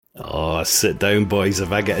Oh, sit down, boys,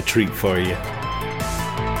 if I get a treat for you.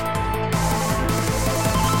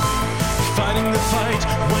 Fighting the fight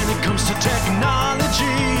when it comes to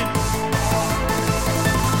technology.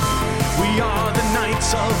 We are the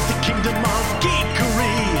knights of the kingdom of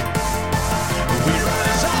geekery. We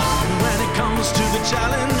rise up when it comes to the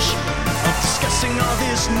challenge of discussing all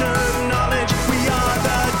this nerd knowledge. We are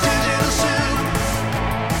the Digital Soup.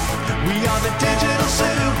 We are the Digital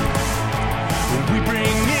Soup. We bring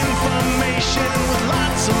information with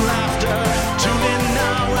lots of laughter. Tune in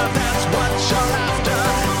now if that's what you're after.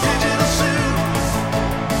 Digital Soup.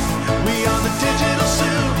 We are the Digital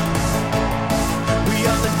Soup. We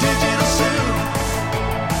are the Digital Soup.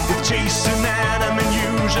 With Jason, Adam, and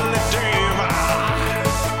usually Dave.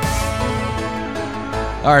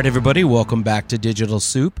 All right, everybody, welcome back to Digital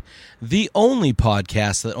Soup, the only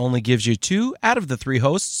podcast that only gives you 2 out of the 3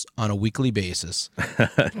 hosts on a weekly basis.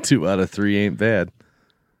 2 out of 3 ain't bad.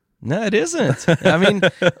 No, it isn't. I mean,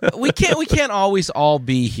 we can't always all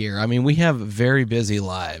be here. I mean, we have very busy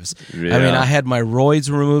lives. Yeah. I mean, I had my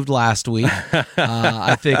roids removed last week.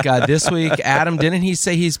 I think this week, Adam, didn't he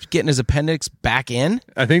say he's getting his appendix back in?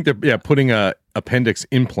 I think they're putting a appendix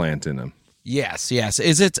implant in him. Yes.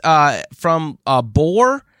 Is it from a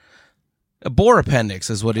boar? A boar appendix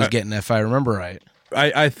is what he's getting, if I remember right.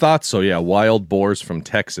 I thought so, yeah. Wild boars from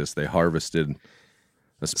Texas. They harvested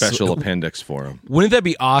a special appendix for him. Wouldn't that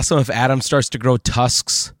be awesome if Adam starts to grow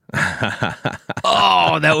tusks?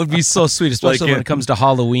 Oh, that would be so sweet, especially when it comes to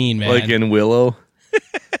Halloween, man. Like in Willow?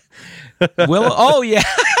 Willow? Oh, yeah.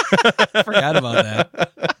 Forgot about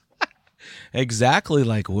that. Exactly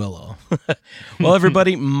like Willow. Well,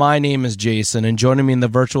 everybody, my name is Jason, and joining me in the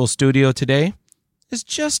virtual studio today is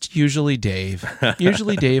just usually Dave.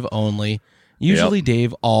 Usually Dave only. Usually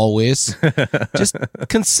Dave always. Just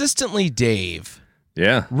consistently Dave.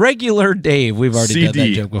 Yeah. Regular Dave. We've already done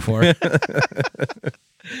that joke before.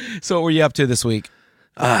 So what were you up to this week?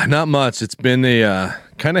 Not much. It's been a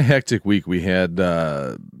kind of hectic week. We had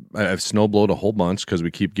I've snowblowed a whole bunch because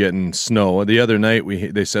we keep getting snow. The other night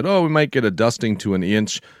they said, we might get a dusting to an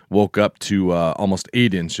inch. Woke up to almost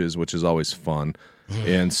 8 inches, which is always fun.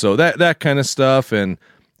 And so that kind of stuff, and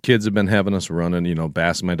kids have been having us running,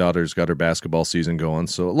 my daughter's got her basketball season going,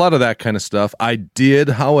 so a lot of that kind of stuff. I did,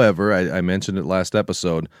 however, I mentioned it last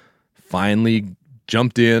episode, finally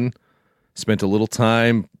jumped in, spent a little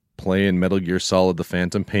time playing Metal Gear Solid The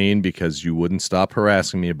Phantom Pain because you wouldn't stop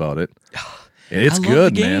harassing me about it. And it's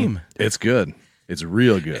good, man. It's good. It's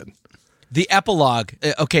real good. The epilogue.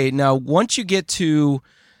 Okay, now once you get to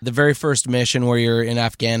the very first mission where you're in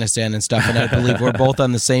Afghanistan and stuff, and I believe we're both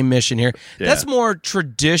on the same mission here. Yeah. That's more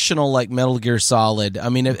traditional, like Metal Gear Solid. I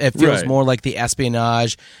mean, it feels more like the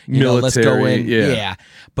espionage, military, let's go in. Yeah.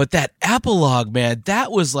 But that epilogue, man,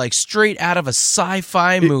 that was like straight out of a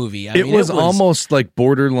sci-fi movie. It was almost like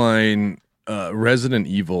borderline Resident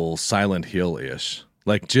Evil, Silent Hill-ish.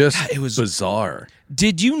 Like, just it was bizarre.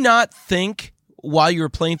 Did you not think, while you were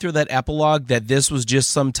playing through that epilogue, that this was just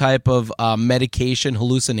some type of medication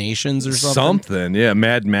hallucinations or something? Something, yeah,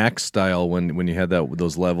 Mad Max style when you had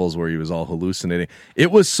those levels where he was all hallucinating. It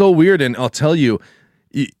was so weird, and I'll tell you,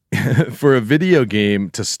 for a video game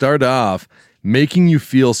to start off, making you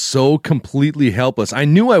feel so completely helpless. I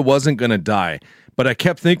knew I wasn't going to die, but I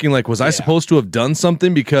kept thinking, like, was I supposed to have done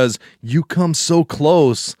something? Because you come so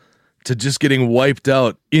close to just getting wiped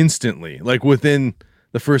out instantly, like within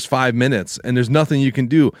the first 5 minutes, and there's nothing you can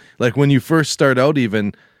do. Like when you first start out,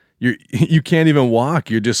 even you can't even walk.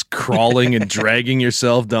 You're just crawling and dragging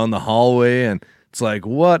yourself down the hallway, and it's like,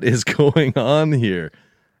 what is going on here?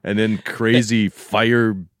 And then crazy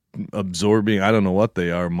fire absorbing, I don't know what they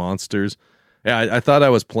are, monsters. Yeah, I thought I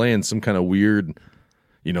was playing some kind of weird,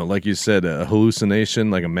 like you said, a hallucination,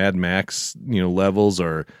 like a Mad Max, levels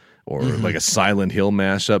or like a Silent Hill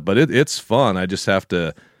mashup. But it's fun. I just have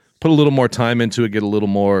to put a little more time into it, get a little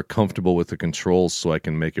more comfortable with the controls so I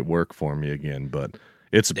can make it work for me again. But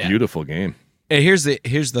it's a beautiful game. And here's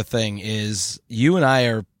the thing is, you and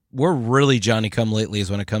I we're really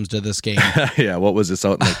Johnny-come-latelys when it comes to this game. Yeah, what was this,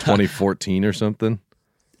 out in like 2014 or something?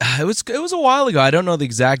 It was a while ago. I don't know the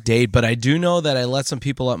exact date, but I do know that I let some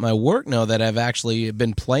people at my work know that I've actually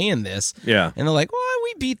been playing this. Yeah. And they're like, well,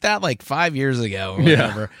 we beat that like 5 years ago or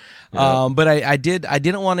whatever. Yeah. But I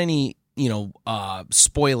didn't want any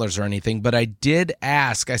spoilers or anything, but I did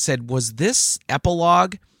ask. I said, was this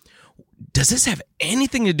epilogue, does this have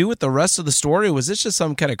anything to do with the rest of the story, or was this just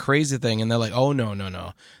some kind of crazy thing? And they're like, oh, no.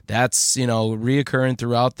 That's, reoccurring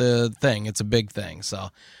throughout the thing. It's a big thing. So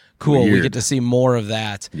cool. Weird. We get to see more of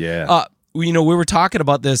that. Yeah. We were talking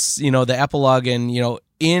about this, the epilogue and,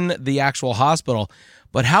 in the actual hospital.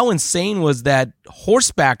 But how insane was that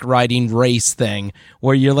horseback riding race thing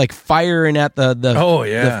where you're like firing at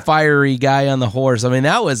the fiery guy on the horse? I mean,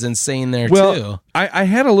 that was insane there too. I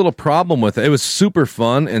had a little problem with it. It was super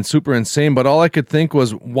fun and super insane, but all I could think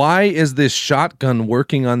was, why is this shotgun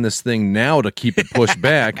working on this thing now to keep it pushed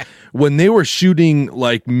back when they were shooting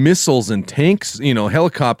like missiles and tanks,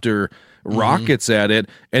 helicopter rockets at it,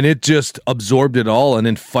 and it just absorbed it all and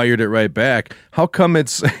then fired it right back? How come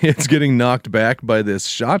it's getting knocked back by this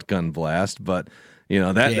shotgun blast? But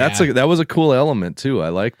that was a cool element too. I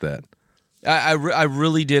like that. I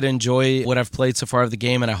really did enjoy what I've played so far of the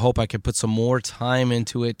game, and I hope I can put some more time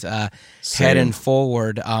into it heading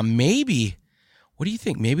forward. Maybe, what do you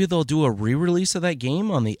think? Maybe they'll do a re-release of that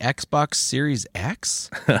game on the Xbox Series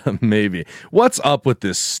X? Maybe. What's up with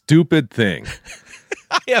this stupid thing?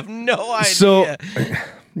 I have no idea. So,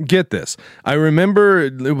 get this. I remember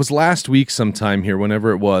it was last week sometime here,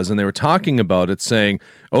 whenever it was, and they were talking about it, saying,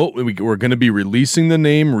 we're going to be releasing the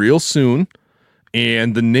name real soon,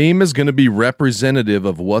 and the name is going to be representative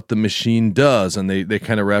of what the machine does. And they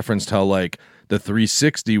kind of referenced how, like, the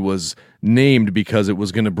 360 was named because it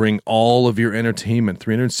was going to bring all of your entertainment,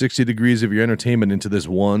 360 degrees of your entertainment into this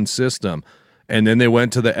one system. And then they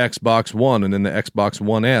went to the Xbox One, and then the Xbox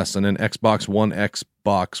One S, and then Xbox One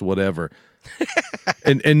Xbox whatever.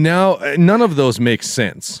 and now none of those make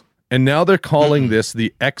sense. And now they're calling this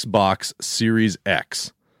the Xbox Series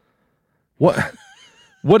X.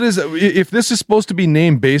 What is it? If this is supposed to be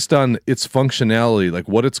named based on its functionality, like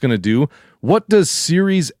what it's going to do, what does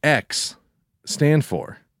Series X stand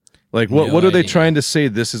for? Like what are they trying to say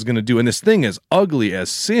this is going to do? And this thing is ugly as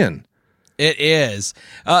sin. It is.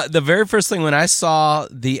 The very first thing when I saw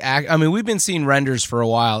we've been seeing renders for a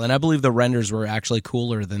while, and I believe the renders were actually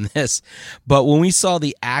cooler than this. But when we saw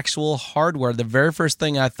the actual hardware, the very first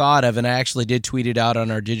thing I thought of, and I actually did tweet it out on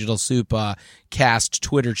our Digital Soup cast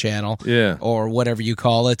Twitter channel, or whatever you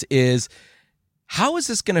call it, is how is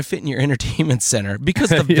this going to fit in your entertainment center? Because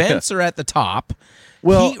the vents are at the top,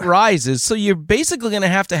 heat rises, so you're basically going to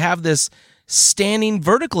have this standing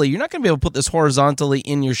vertically. You're not going to be able to put this horizontally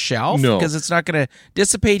in your shelf because it's not going to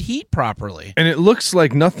dissipate heat properly. And it looks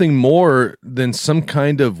like nothing more than some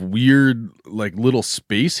kind of weird, like, little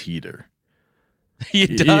space heater.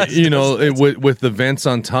 It does. With the vents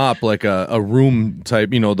on top, like a room type,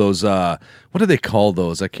 those, what do they call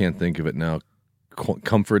those? I can't think of it now.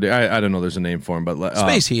 Comfort, I don't know, there's a name for them, but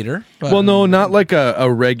space heater. But, well, no, not like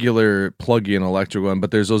a regular plug-in electric one,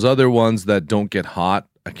 but there's those other ones that don't get hot.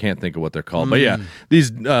 I can't think of what they're called, but yeah,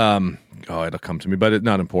 these. It'll come to me, but it's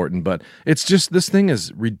not important. But it's just, this thing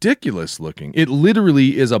is ridiculous looking. It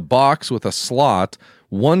literally is a box with a slot,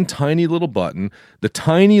 one tiny little button, the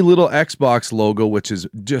tiny little Xbox logo, which is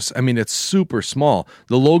just, it's super small.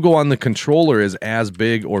 The logo on the controller is as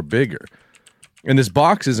big or bigger. And this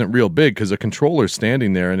box isn't real big because the controller's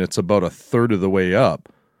standing there and it's about a third of the way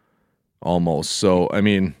up, almost. So,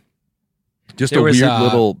 just a weird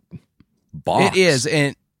little box. It is,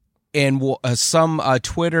 and some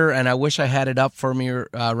Twitter, and I wish I had it up for me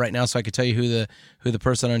right now so I could tell you who the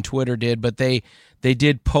person on Twitter did, but they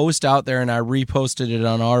did post out there, and I reposted it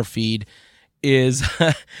on our feed, is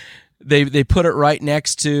they put it right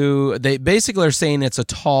next to, they basically are saying it's a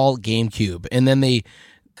tall GameCube, and then they,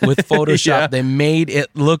 with Photoshop, they made it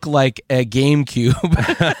look like a GameCube.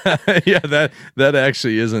 Yeah, that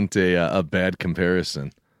actually isn't a bad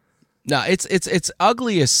comparison. No, it's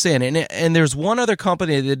ugly as sin, and there's one other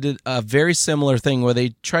company that did a very similar thing where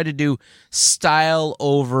they tried to do style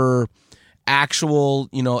over actual,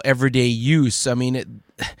 everyday use.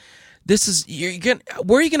 This is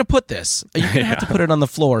where are you gonna put this? You're gonna have to put it on the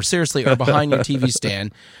floor, seriously, or behind your TV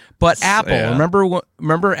stand. But Apple,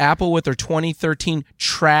 remember Apple with their 2013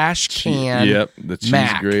 trash can? Yep, the cheese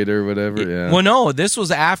Mac. grater, whatever. Yeah. Well, no, this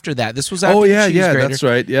was after that. This was after the cheese grater. That's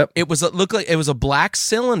right. Yep. It looked like it was a black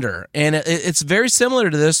cylinder, and it's very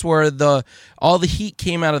similar to this, where all the heat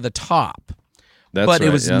came out of the top. But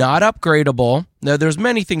it was not upgradable. Now, there's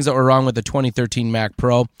many things that were wrong with the 2013 Mac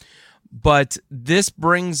Pro, but this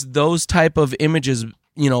brings those type of images,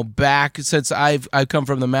 back. Since I've come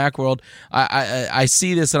from the Mac world, I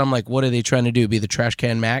see this and I'm like, what are they trying to do? Be the trash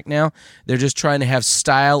can Mac now? They're just trying to have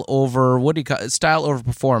style over, what do you call it? Style over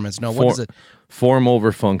performance. No, what is it? Form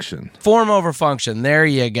over function. Form over function. There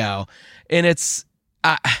you go. And it's,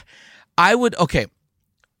 okay,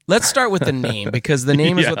 let's start with the name, because the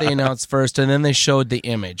name is what they announced first, and then they showed the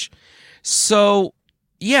image. So,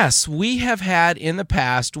 yes, we have had in the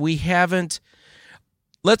past, we haven't.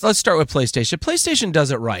 Let's start with PlayStation. PlayStation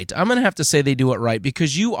does it right. I'm going to have to say they do it right,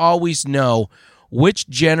 because you always know which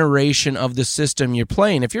generation of the system you're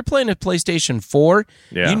playing. If you're playing a PlayStation 4,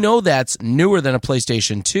 you know that's newer than a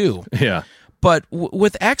PlayStation 2. Yeah. But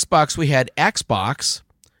with Xbox, we had Xbox,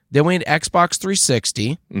 then we had Xbox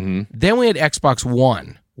 360, then we had Xbox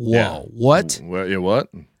One. Whoa, what? What?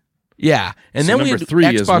 Yeah, and So then we number had 3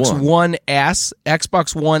 is Xbox one. One S,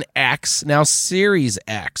 Xbox One X, now Series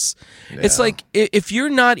X. It's like if you're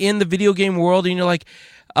not in the video game world and you're like,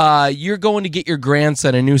 you're going to get your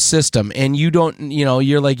grandson a new system, and you don't,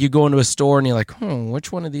 you're like, you go into a store and you're like,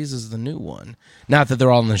 which one of these is the new one? Not that they're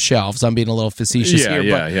all on the shelves. I'm being a little facetious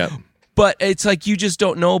here. But it's like you just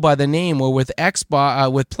don't know by the name. Or with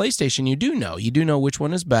Xbox, with PlayStation, you do know. You do know which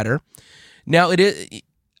one is better. Now, it is.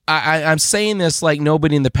 I'm saying this like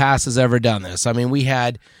nobody in the past has ever done this. I mean, we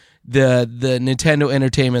had the Nintendo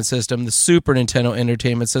Entertainment System, the Super Nintendo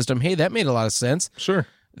Entertainment System. Hey, that made a lot of sense. Sure.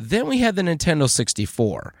 Then we had the Nintendo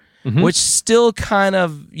 64, which still kind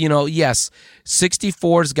of, yes,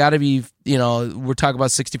 64's got to be, we're talking about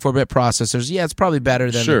 64-bit processors. Yeah, it's probably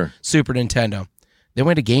better than the Super Nintendo. Then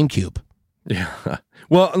we had a GameCube. Yeah.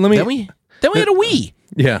 Well, Then we had a Wii.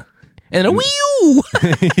 Yeah. And a Wii U.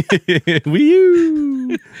 Wii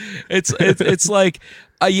U. It's like,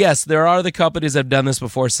 yes, there are the companies that have done this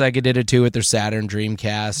before. Sega did it too with their Saturn,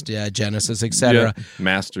 Dreamcast, Genesis, etc. Yeah.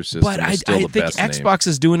 Master System. But I still think the best Xbox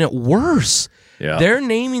is doing it worse. Yeah. Their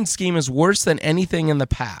naming scheme is worse than anything in the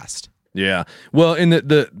past. Yeah. Well, and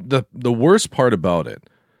the worst part about it,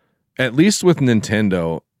 at least with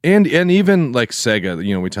Nintendo and even like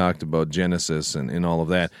Sega, we talked about Genesis and all of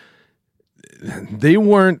that, they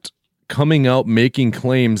weren't coming out making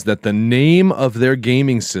claims that the name of their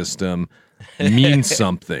gaming system means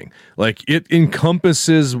something. Like it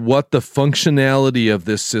encompasses what the functionality of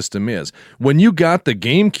this system is. When you got the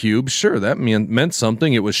GameCube, sure, that meant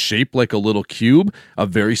something. It was shaped like a little cube, a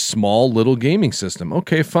very small little gaming system.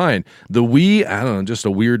 Okay, fine. The Wii, I don't know, just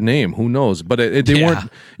a weird name. Who knows? But they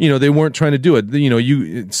weren't, they weren't trying to do it.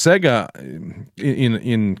 Sega,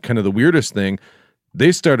 in kind of the weirdest thing,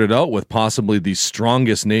 they started out with possibly the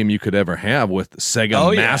strongest name you could ever have with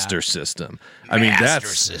Sega Master System. I mean,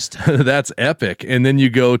 that's epic. And then you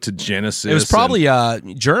go to Genesis. It was probably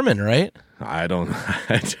German, right? I don't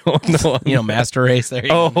know. Master Race there.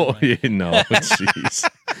 Jeez.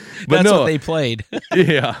 But That's what they played.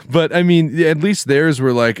 Yeah, but I mean, at least theirs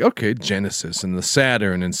were like, okay, Genesis and the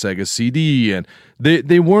Saturn and Sega CD, and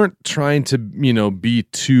they weren't trying to, be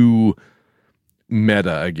too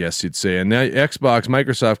meta, I guess you'd say. And now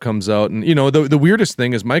Microsoft comes out, and the weirdest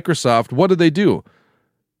thing is Microsoft, what do?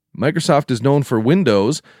 Microsoft is known for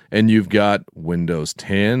Windows, and you've got Windows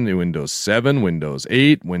 10, Windows 7, Windows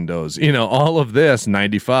 8, Windows, all of this,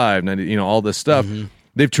 95, 90, all this stuff.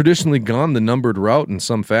 They've traditionally gone the numbered route in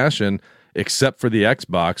some fashion, except for the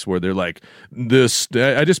Xbox, where they're like this.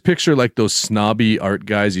 I just picture like those snobby art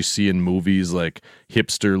guys you see in movies, like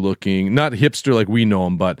hipster looking, not hipster like we know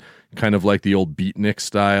them, but kind of like the old beatnik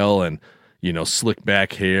style, and slick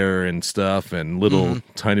back hair and stuff, and little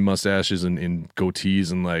tiny mustaches and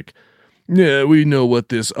goatees, and like, yeah, we know what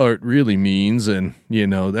this art really means. And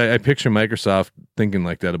I picture Microsoft thinking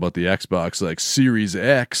like that about the Xbox, like Series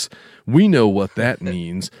X. We know what that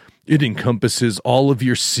means. It encompasses all of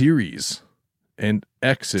your series and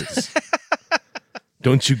X's.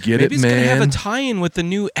 Don't you get Maybe it, man? Maybe it's going to have a tie-in with the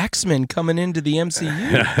new X-Men coming into the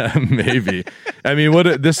MCU. Maybe. I mean,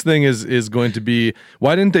 what this thing is going to be,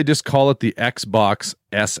 why didn't they just call it the Xbox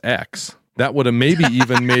SX? That would have maybe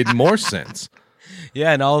even made more sense.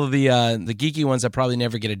 Yeah, and all of the geeky ones that probably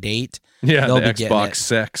never get a date. Yeah, they'll the be Xbox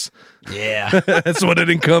sex. Yeah. That's what it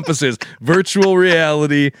encompasses. Virtual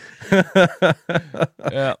reality.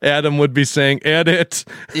 Yeah. Adam would be saying, edit.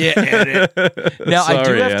 Yeah, edit. Now, I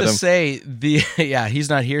do have Adam. to say, he's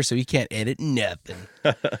not here, so he can't edit nothing.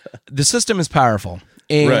 The system is powerful.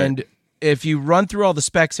 And if you run through all the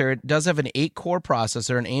specs here, it does have an 8-core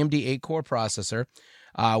processor, an AMD 8-core processor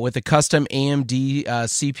with a custom AMD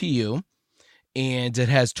CPU. And it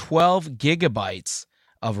has 12 gigabytes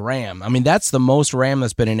of RAM. I mean, that's the most RAM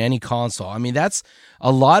that's been in any console. I mean, that's a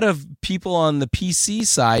lot of people on the PC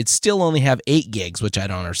side still only have 8 gigs, which I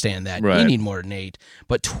don't understand that. Right. You need more than 8.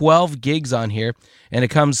 But 12 gigs on here, and it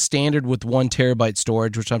comes standard with 1 terabyte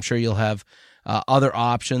storage, which I'm sure you'll have other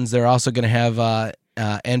options. They're also going to have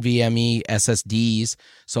NVMe SSDs,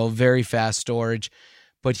 so very fast storage.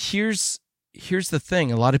 But here's the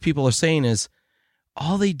thing. A lot of people are saying is,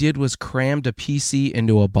 all they did was crammed a PC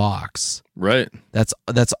into a box. Right. That's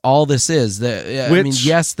all this is. I mean,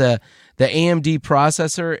 yes, the The AMD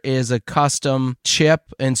processor is a custom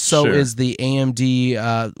chip, and so Sure. is the AMD.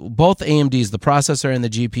 Both AMDs, the processor and the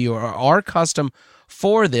GPU, are custom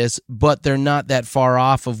for this, but they're not that far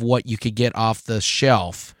off of what you could get off the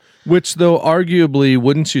shelf. Which, though, arguably,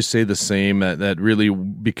 wouldn't you say the same? That really,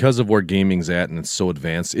 because of where gaming's at and it's so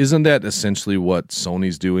advanced, isn't that essentially what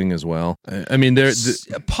Sony's doing as well? I mean,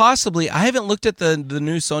 Possibly. I haven't looked at the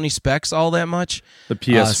new Sony specs all that much. The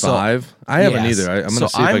PS5? I haven't either. I'm going to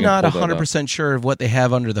see if I can not pull that up. 100% sure of what they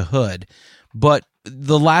have under the hood. But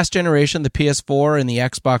the last generation, the PS4 and the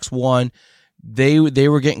Xbox One, they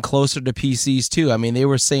were getting closer to PCs too. I mean, they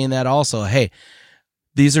were saying that also. Hey,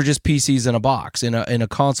 these are just PCs in a box, in a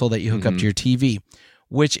console that you hook up to your TV,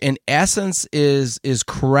 which in essence is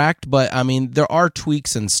correct. But I mean, there are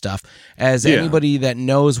tweaks and stuff. As anybody that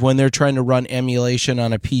knows, when they're trying to run emulation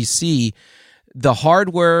on a PC, the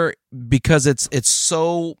hardware, because it's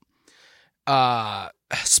so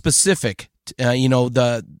specific,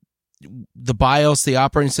 the BIOS, the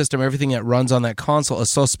operating system, everything that runs on that console is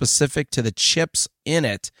so specific to the chips in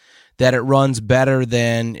it that it runs better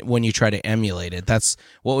than when you try to emulate it. That's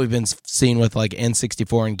what we've been seeing with like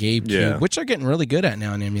N64 and GameCube, which are getting really good at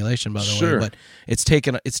now in emulation, by the way. But it's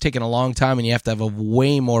taken a long time, and you have to have a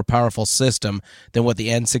way more powerful system than what the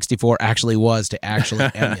N64 actually was to actually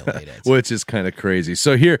emulate it. Which is kind of crazy.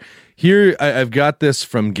 So here I've got this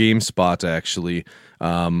from GameSpot, actually.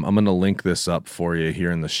 I'm going to link this up for you here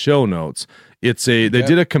in the show notes. They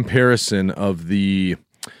did a comparison of the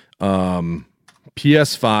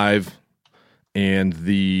PS5 and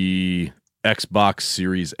the Xbox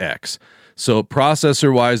Series X. So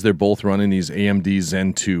processor-wise, they're both running these AMD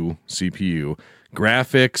Zen 2 CPU.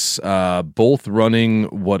 Graphics, both running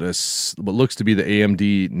what looks to be the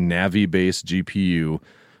AMD Navi-based GPU.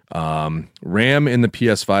 RAM in the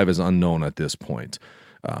PS5 is unknown at this point.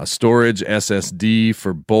 Storage SSD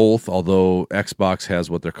for both, although Xbox has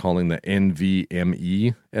what they're calling the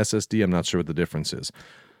NVMe SSD. I'm not sure what the difference is.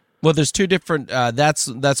 Well, there's two different.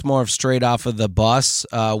 That's more of straight off of the bus.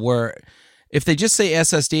 Where if they just say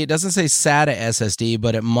SSD, it doesn't say SATA SSD,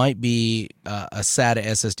 but it might be a SATA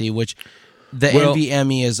SSD, which the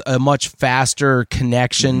NVMe is a much faster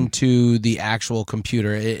connection to the actual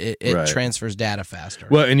computer. It transfers data faster.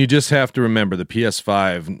 Well, and you just have to remember the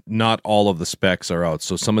PS5, not all of the specs are out.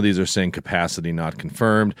 So some of these are saying capacity not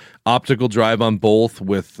confirmed. Optical drive on both,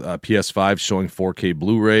 with PS5 showing 4K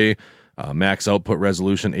Blu-ray. Max output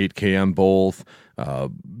resolution 8K on both.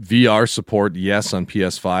 VR support, yes, on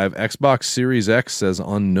PS5. Xbox Series X says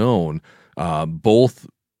unknown. Both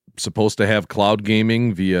supposed to have cloud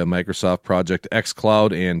gaming via Microsoft Project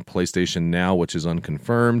xCloud and PlayStation Now, which is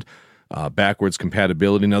unconfirmed. Backwards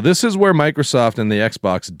compatibility. Now, this is where Microsoft and the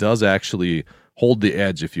Xbox does actually hold the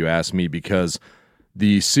edge, if you ask me, because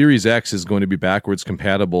the Series X is going to be backwards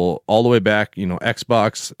compatible all the way back,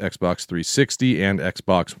 Xbox 360, and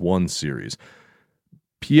Xbox One series.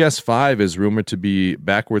 PS5 is rumored to be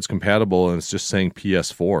backwards compatible, and it's just saying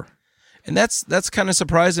PS4. And that's kind of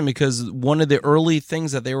surprising, because one of the early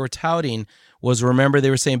things that they were touting was, remember,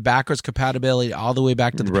 they were saying backwards compatibility all the way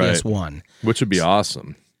back to the PS1. Which would be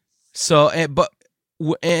awesome. So,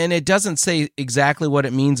 and it doesn't say exactly what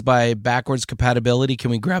it means by backwards compatibility. Can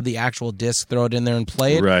we grab the actual disc, throw it in there, and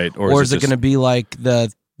play it? Right. Or is it going to be like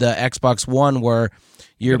the Xbox One, where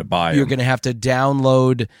you're going to have to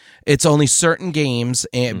download? It's only certain games,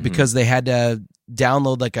 and because they had to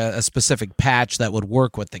download like a specific patch that would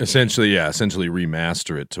work with the game. Essentially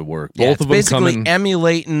remaster it to work. Yeah, Both of them basically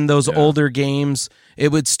emulating those older games.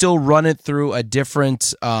 It would still run it through a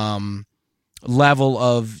different level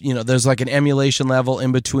of, there's like an emulation level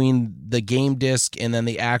in between the game disc and then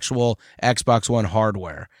the actual Xbox One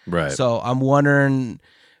hardware. Right. So I'm wondering,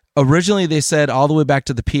 originally they said all the way back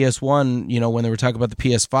to the PS1, when they were talking about the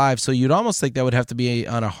PS5. So you'd almost think that would have to be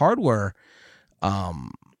on a hardware,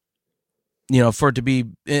 for it to be,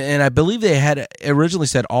 and I believe they had originally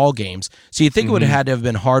said all games. So you think it would have had to have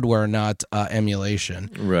been hardware, not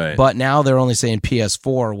emulation. Right. But now they're only saying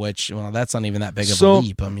PS4, which, that's not even that big of a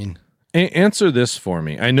leap. I mean, answer this for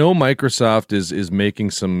me. I know Microsoft is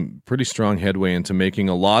making some pretty strong headway into making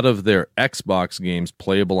a lot of their Xbox games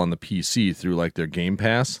playable on the PC through like their Game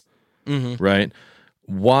Pass, right?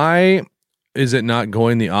 Why is it not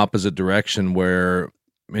going the opposite direction, where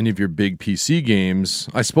many of your big PC games,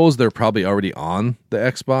 I suppose they're probably already on the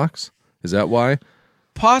Xbox? Is that why?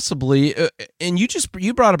 Possibly. And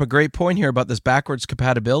you brought up a great point here about this backwards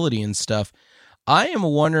compatibility and stuff. I am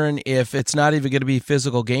wondering if it's not even going to be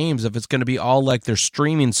physical games, if it's going to be all like their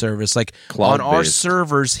streaming service, like on our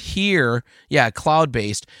servers here. Yeah,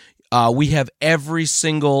 cloud-based. we have every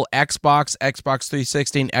single Xbox, Xbox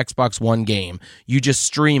 360, and Xbox One game. You just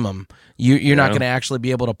stream them. You're not going to actually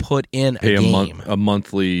be able to put in a game. A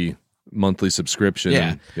monthly subscription.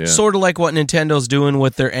 Yeah. Sort of like what Nintendo's doing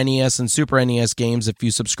with their NES and Super NES games if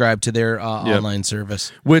you subscribe to their online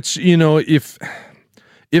service. Which,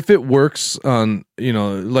 if it works on,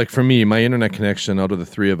 like for me, my internet connection out of the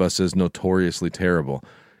three of us is notoriously terrible.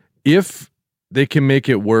 If they can make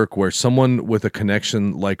it work where someone with a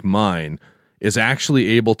connection like mine is actually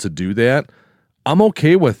able to do that, I'm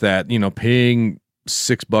okay with that, paying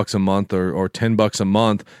 $6 a month or $10 a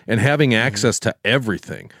month and having access to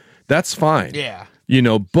everything. That's fine. Yeah.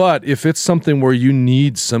 But if it's something where you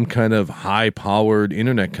need some kind of high-powered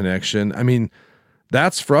internet connection, I mean,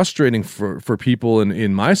 that's frustrating for people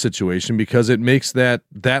in my situation because it makes that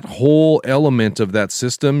whole element of that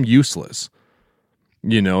system useless.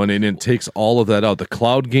 And it takes all of that out. The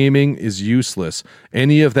cloud gaming is useless.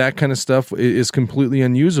 Any of that kind of stuff is completely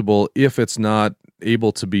unusable if it's not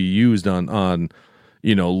able to be used on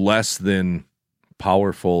less than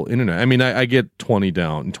powerful internet. I mean, I get 20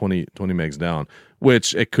 megs down,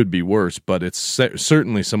 which it could be worse, but it's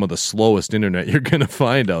certainly some of the slowest internet you're going to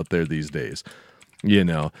find out there these days.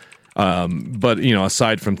 But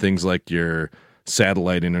aside from things like your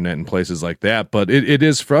satellite internet and places like that, but it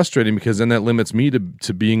is frustrating because then that limits me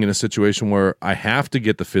to being in a situation where I have to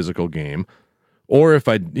get the physical game, or if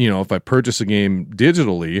I purchase a game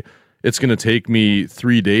digitally, it's going to take me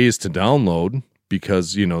 3 days to download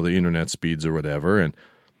because the internet speeds or whatever, and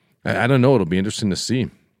I don't know. It'll be interesting to see.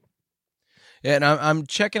 Yeah, and I'm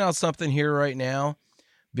checking out something here right now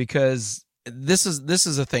because this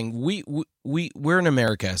is a thing. We're in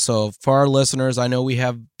America, so for our listeners, I know we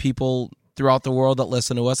have people throughout the world that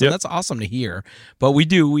listen to us, and that's awesome to hear. But we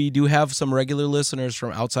do have some regular listeners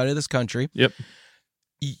from outside of this country. Yep.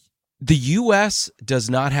 The U.S. does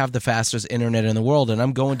not have the fastest internet in the world, and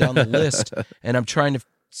I'm going down the list, and I'm trying to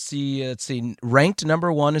see. Let's see. Ranked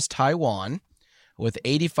number 1 is Taiwan with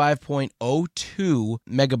 85.02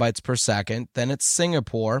 megabytes per second. Then it's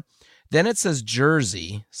Singapore. Then it says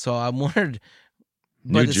Jersey. So I'm wondering.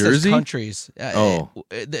 But New Jersey? Says countries.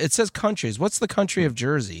 It says countries. What's the country of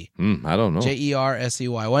Jersey? I don't know. Jersey.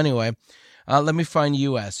 Well, anyway, let me find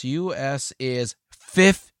U.S. U.S. is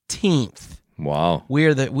 15th. Wow. We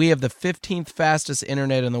have the 15th fastest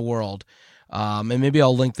internet in the world. And maybe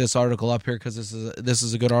I'll link this article up here because this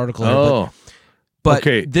is a good article. Oh. Here, but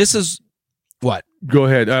okay. This is what? Go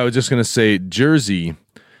ahead. I was just going to say Jersey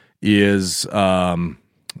is,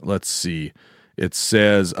 let's see. It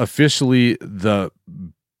says officially the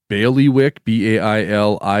bailiwick,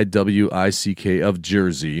 Bailiwick of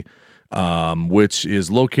Jersey, which is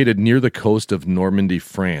located near the coast of Normandy,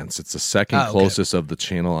 France. It's the second closest of the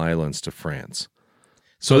Channel Islands to France.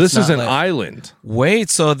 So this is an island. Wait,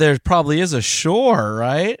 so there probably is a shore,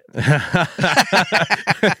 right?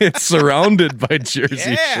 It's surrounded by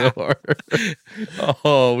Jersey Shore.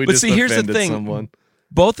 We just offended someone.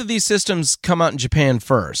 Both of these systems come out in Japan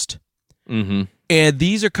first. Mm-hmm. And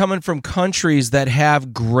these are coming from countries that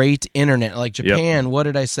have great internet. Like Japan, What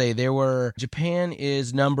did I say? Japan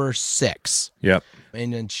is number 6. Yep.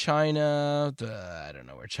 And then China, I don't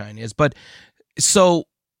know where China is. But so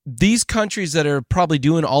these countries that are probably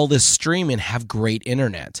doing all this streaming have great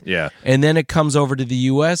internet. Yeah. And then it comes over to the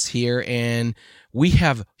U.S. here, and we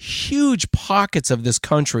have huge pockets of this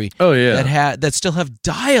country that still have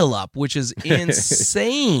dial-up, which is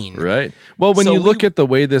insane. Right. Well, when you look at the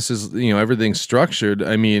way this is, everything's structured,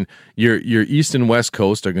 I mean, your East and West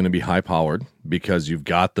Coast are going to be high-powered because you've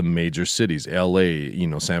got the major cities, L.A.,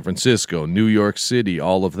 San Francisco, New York City,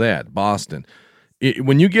 all of that, Boston.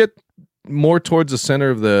 When you get more towards the center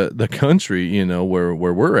of the country, where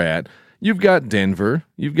we're at, you've got Denver,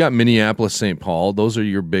 you've got Minneapolis, St. Paul. Those are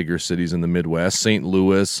your bigger cities in the Midwest, St.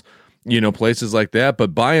 Louis, places like that.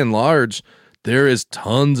 But by and large, there is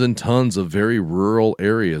tons and tons of very rural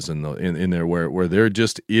areas in there where there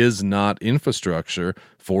just is not infrastructure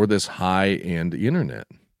for this high-end internet.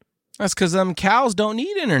 That's because cows don't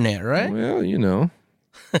need internet, right? Well,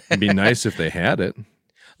 it'd be nice if they had it.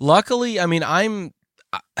 Luckily, I mean, I'm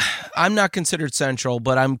not considered central,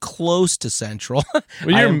 but I'm close to central.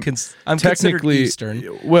 Well, I'm technically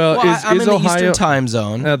Eastern. Well, I'm is in the Ohio Eastern time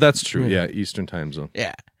zone. That's true. Yeah, Eastern time zone.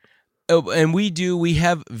 Yeah. And we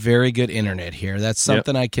have very good internet here. That's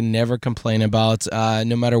something I can never complain about.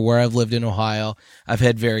 No matter where I've lived in Ohio, I've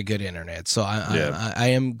had very good internet. So I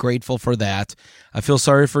am grateful for that. I feel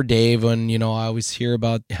sorry for Dave when, I always hear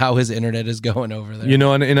about how his internet is going over there.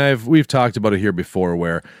 And we've talked about it here before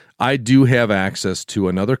where I do have access to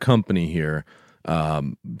another company here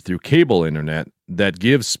through cable internet that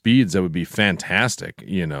gives speeds that would be fantastic,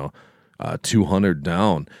 200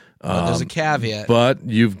 down. There's a caveat. But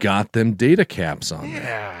you've got them data caps on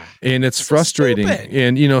there. And it's frustrating. Stupid.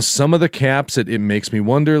 And, some of the caps, it makes me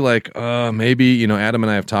wonder, like, maybe, Adam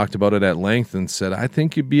and I have talked about it at length and said, I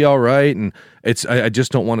think you'd be all right. And I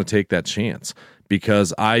just don't want to take that chance.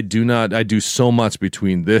 Because I do so much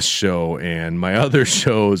between this show and my other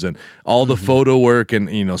shows and all the photo work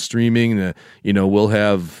and, streaming, we'll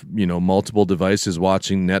have, multiple devices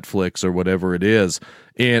watching Netflix or whatever it is.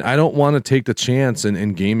 And I don't want to take the chance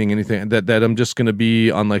in gaming anything that I'm just going to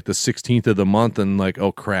be on like the 16th of the month and like,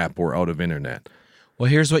 oh crap, we're out of internet. Well,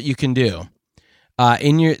 here's what you can do.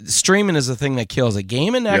 In your streaming is the thing that kills it.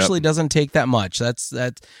 Gaming actually doesn't take that much. That's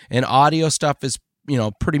and audio stuff is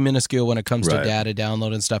pretty minuscule when it comes to data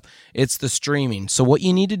download and stuff. It's the streaming. So what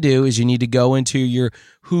you need to do is you need to go into your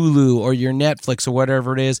Hulu or your Netflix or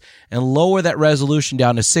whatever it is and lower that resolution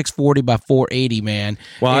down to 640 by 480, man.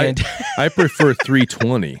 Well, I prefer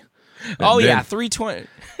 320. Oh, yeah, 320.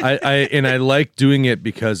 I like doing it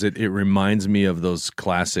because it reminds me of those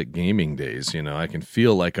classic gaming days. I can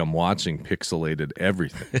feel like I'm watching pixelated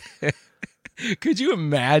everything. Could you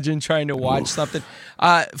imagine trying to watch something?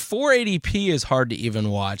 480p is hard to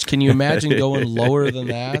even watch. Can you imagine going lower than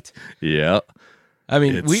that? Yeah. I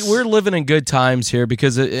mean, we're living in good times here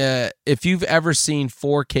because if you've ever seen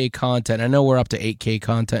 4K content, I know we're up to 8K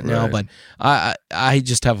content now, but I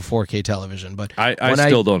just have a 4K television. But I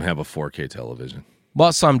still don't have a 4K television.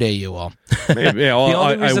 Well, someday you will. Maybe, yeah, well, the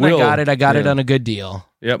only reason I got it on a good deal.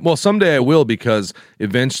 Yeah, well, someday I will because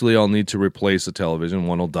eventually I'll need to replace a television.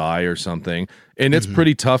 One will die or something. And it's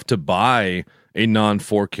pretty tough to buy a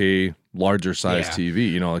non-4K larger size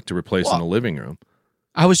TV, like to replace in the living room.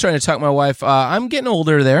 I was trying to talk to my wife. I'm getting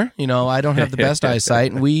older there. I don't have the best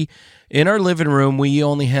eyesight. And in our living room, we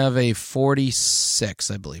only have a 46,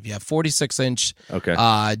 I believe. Yeah, 46-inch,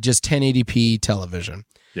 just 1080p television.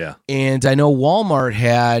 Yeah. And I know Walmart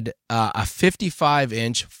had a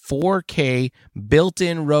 55-inch 4K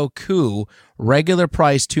built-in Roku, regular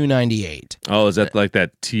price $298. Oh, is that like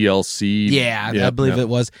that TLC? Yeah, I believe it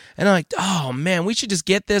was. And I'm like, oh, man, we should just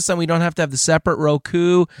get this and we don't have to have the separate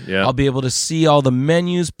Roku. Yeah. I'll be able to see all the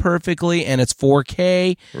menus perfectly, and it's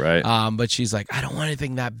 4K. Right. But she's like, I don't want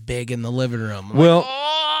anything that big in the living room. I'm well,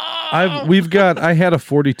 like, I had a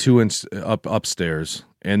 42-inch upstairs,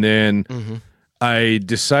 and then I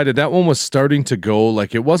decided that one was starting to go,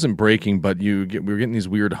 like it wasn't breaking, but we were getting these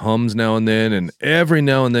weird hums now and then, and every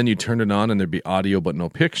now and then you turn it on and there'd be audio but no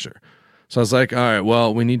picture. So I was like, all right,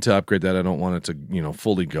 well, we need to upgrade that. I don't want it to,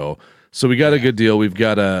 fully go. So we got a good deal. We've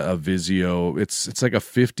got a Vizio. It's like a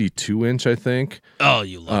 52-inch, I think. Oh,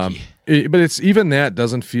 you lucky. But it's even that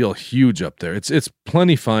doesn't feel huge up there. It's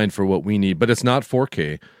plenty fine for what we need, but it's not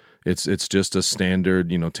 4K. It's just a standard,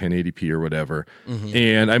 1080p or whatever.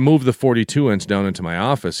 And I moved the 42-inch down into my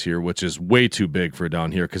office here, which is way too big for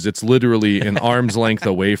down here because it's literally an arm's length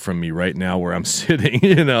away from me right now where I'm sitting,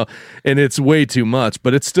 and it's way too much.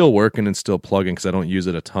 But it's still working and still plugging because I don't use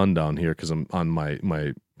it a ton down here because I'm on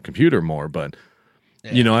my computer more. But,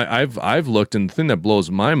 I've looked, and the thing that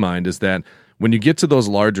blows my mind is that when you get to those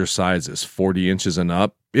larger sizes, 40 inches and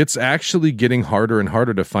up, it's actually getting harder and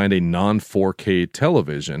harder to find a non-4K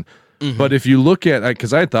television. But if you look at,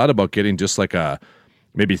 because I thought about getting just like a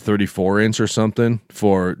maybe 34-inch or something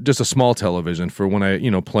for just a small television for when I,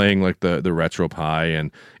 playing like the RetroPie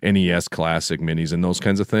and NES Classic Minis and those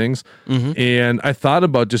kinds of things. And I thought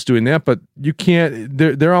about just doing that, but you can't,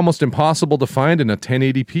 they're almost impossible to find in a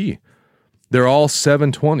 1080p. They're all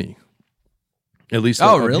 720. At least.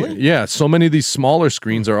 Oh, really? Yeah. So many of these smaller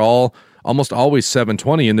screens are almost always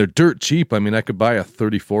 720, and they're dirt cheap. I mean, I could buy a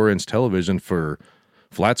 34-inch television for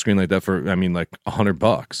flat screen like that for, like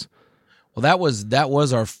 $100. Well, that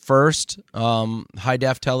was our first high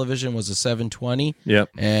def television was a 720. Yep.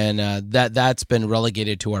 And that's been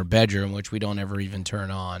relegated to our bedroom, which we don't ever even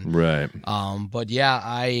turn on. Right. But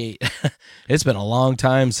yeah, it's been a long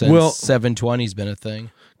time since 720's been a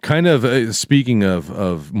thing. Kind of speaking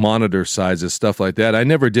of monitor sizes, stuff like that, I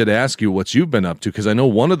never did ask you what you've been up to because I know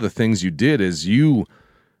one of the things you did is you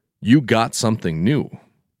got something new,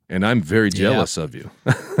 and I'm very jealous of you.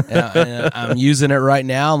 And I'm using it right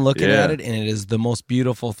now. I'm looking at it, and it is the most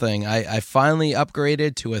beautiful thing. I finally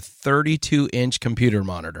upgraded to a 32-inch computer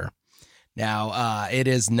monitor. Now, it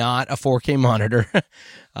is not a 4K monitor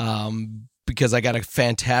because I got a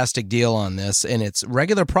fantastic deal on this, and its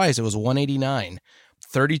regular price, it was $189.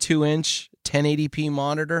 32-inch 1080p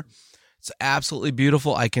monitor. It's absolutely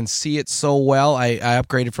beautiful. I can see it so well. I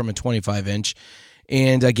upgraded from a 25-inch.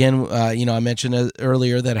 And again, I mentioned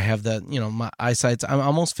earlier that I have my eyesight's, I'm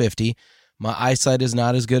almost 50. My eyesight is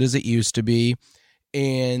not as good as it used to be.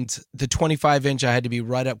 And the 25-inch, I had to be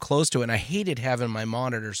right up close to it, and I hated having my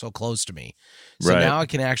monitor so close to me. So now I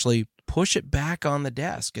can actually push it back on the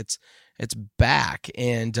desk. It's back,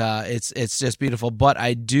 and it's just beautiful. But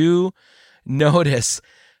I do notice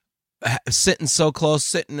sitting so close,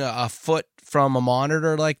 sitting a foot from a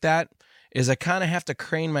monitor like that, is I kind of have to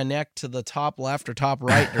crane my neck to the top left or top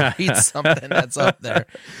right to read something that's up there.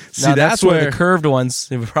 See, now, that's where where the curved ones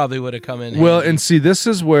probably would have come in. Well, handy. and see, this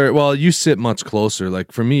is where, you sit much closer.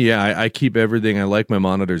 Like for me, I keep everything. I like my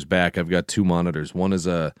monitors back. I've got two monitors. One is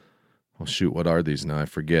what are these now? I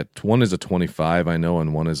forget. One is a 25, I know,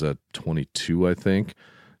 and one is a 22, I think.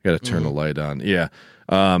 Got to turn the light on. Yeah.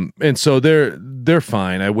 And so they're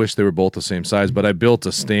fine. I wish they were both the same size, but I built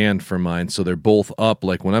a stand for mine, so they're both up.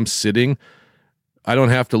 Like when I'm sitting, I don't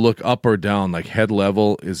have to look up or down. Like eye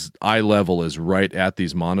level is right at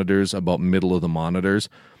these monitors, about middle of the monitors,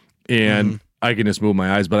 and I can just move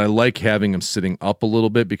my eyes. But I like having them sitting up a little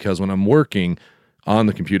bit, because when I'm working on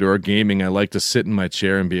the computer or gaming, I like to sit in my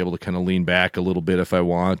chair and be able to kind of lean back a little bit if I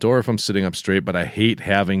want, or if I'm sitting up straight. But I hate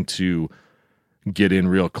having to get in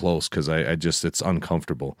real close, because it's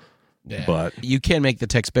uncomfortable. Yeah. But you can make the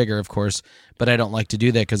text bigger, of course, but I don't like to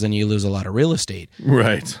do that because then you lose a lot of real estate.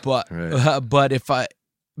 Right. But but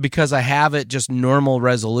because I have it just normal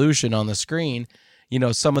resolution on the screen,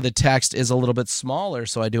 some of the text is a little bit smaller,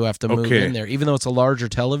 so I do have to move in there, even though it's a larger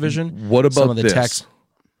television. What about some of the this? text?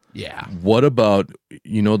 Yeah. What about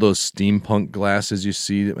those steampunk glasses you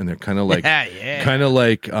see, and they're kind of like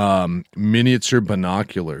miniature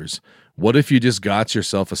binoculars? What if you just got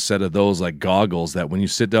yourself a set of those, like goggles, that when you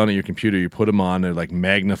sit down at your computer, you put them on, and it like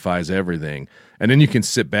magnifies everything, and then you can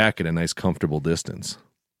sit back at a nice, comfortable distance?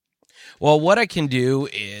 Well, what I can do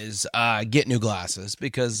is get new glasses,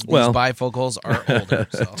 because these bifocals are older.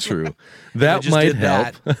 So. True. That might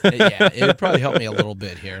help. It would probably help me a little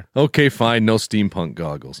bit here. Okay, fine. No steampunk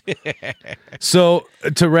goggles. So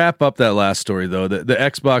to wrap up that last story, though, the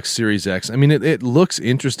Xbox Series X, I mean, it looks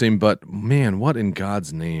interesting, but man, what in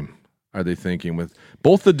God's name are they thinking with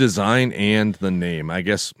both the design and the name? I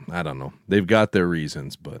guess, I don't know. They've got their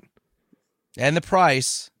reasons, but... And the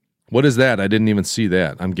price... What is that? I didn't even see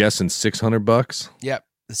that. I'm guessing $600. Yep,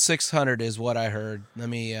 $600 is what I heard. Let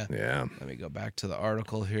me go back to the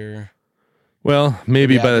article here. Well,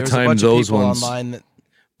 maybe by the time those ones,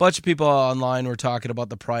 bunch of people online were talking about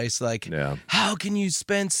the price. Like, how can you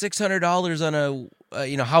spend $600 on a?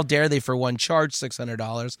 How dare they for one charge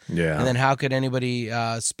 $600? Yeah, and then how could anybody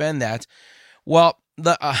spend that? Well,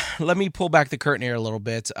 let me pull back the curtain here a little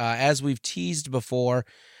bit. As we've teased before,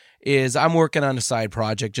 I'm working on a side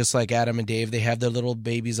project, just like Adam and Dave. They have their little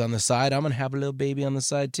babies on the side. I'm going to have a little baby on the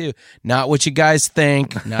side, too. Not what you guys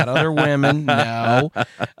think, not other women, no.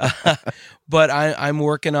 But I'm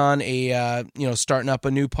working on starting up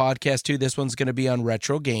a new podcast, too. This one's going to be on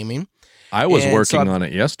retro gaming. I was working on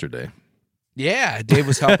it yesterday. Yeah, Dave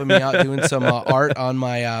was helping me out doing some art on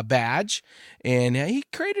my badge, and he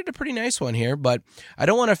created a pretty nice one here, but I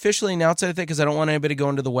don't want to officially announce anything because I don't want anybody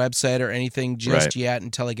going to the website or anything just yet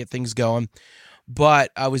until I get things going.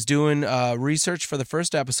 But I was doing research for the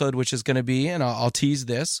first episode, which is going to be, and I'll tease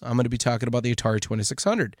this, I'm going to be talking about the Atari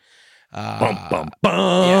 2600. Bum, bum,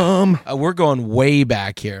 bum. Yeah, we're going way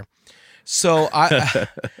back here. So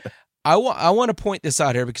I want to point this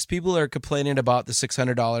out here because people are complaining about the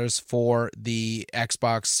 $600 for the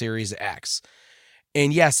Xbox Series X.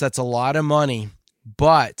 And yes, that's a lot of money.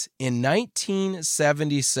 But in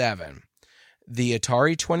 1977, the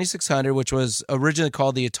Atari 2600, which was originally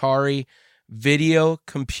called the Atari Video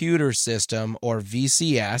Computer System, or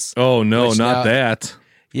VCS. Oh, no, not that.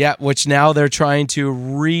 Yeah, which now they're trying to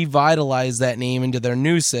revitalize that name into their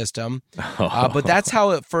new system. But that's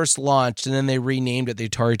how it first launched, and then they renamed it the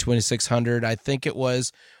Atari 2600. I think it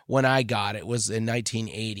was when I got it was in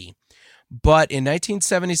 1980. But in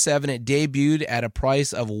 1977, it debuted at a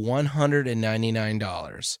price of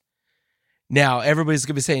 $199. Now, everybody's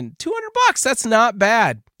going to be saying, $200, that's not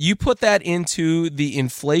bad. You put that into the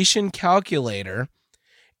inflation calculator,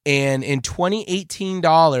 and in 2018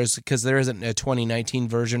 dollars, because there isn't a 2019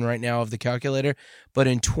 version right now of the calculator, but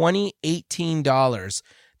in 2018 dollars,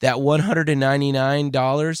 that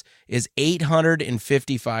 $199 is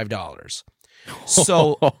 $855.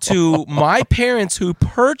 So to my parents who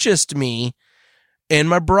purchased me and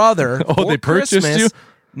my brother, they purchased Christmas, you?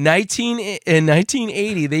 In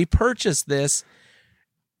 1980, they purchased this.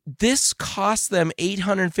 This cost them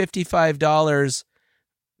 $855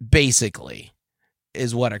 basically.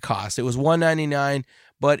 Is what it cost. It was $199,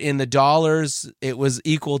 but in the dollars, it was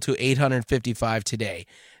equal to $855 today.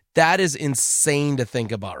 That is insane to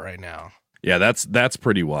think about right now. Yeah, that's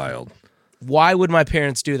pretty wild. Why would my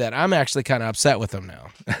parents do that? I'm actually kind of upset with them now.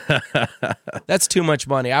 That's too much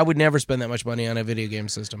money. I would never spend that much money on a video game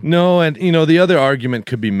system. No, and the other argument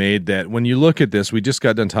could be made that when you look at this, we just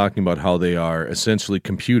got done talking about how they are essentially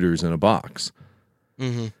computers in a box.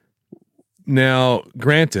 Mm-hmm. Now,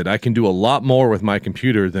 granted, I can do a lot more with my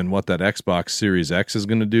computer than what that Xbox Series X is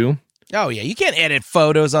going to do. Oh yeah, you can't edit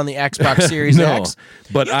photos on the Xbox Series X.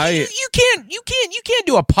 But you can't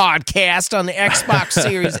do a podcast on the Xbox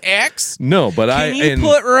Series X. No, but Can you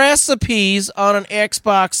put recipes on an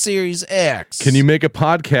Xbox Series X? Can you make a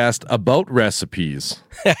podcast about recipes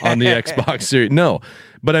on the Xbox Series? No,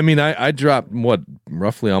 but I mean, I dropped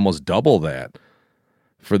roughly almost double that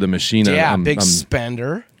for the machine. Yeah, big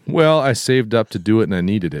spender. Well, I saved up to do it, and I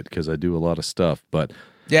needed it because I do a lot of stuff. But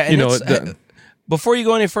yeah, and before you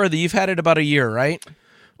go any further, you've had it about a year, right?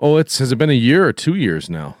 Oh, has it been a year or 2 years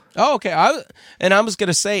now? Oh, okay. I was going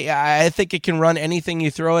to say, I think it can run anything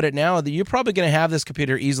you throw at it now. You're probably going to have this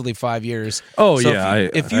computer easily 5 years. Oh, so yeah.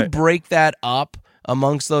 If you break that up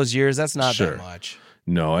amongst those years, that's not sure. that much.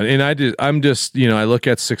 No, and I'm just, I look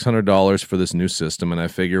at $600 for this new system, and I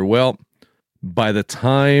figure, well, by the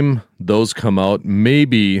time those come out,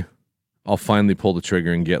 maybe I'll finally pull the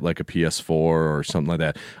trigger and get like a PS4 or something like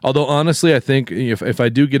that. Although, honestly, I think if I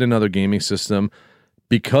do get another gaming system,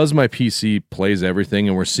 because my PC plays everything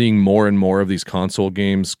and we're seeing more and more of these console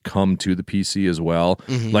games come to the PC as well,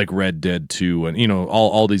 like Red Dead 2 and,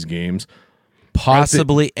 all these games.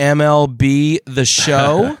 Possibly MLB The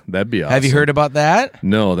Show. That'd be awesome. Have you heard about that?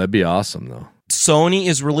 No, that'd be awesome, though. Sony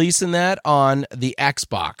is releasing that on the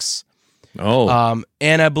Xbox. Oh.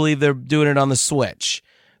 And I believe they're doing it on the Switch.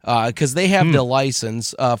 Because they have the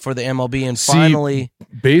license for the MLB, and finally,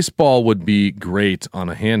 baseball would be great on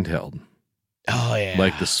a handheld. Oh yeah,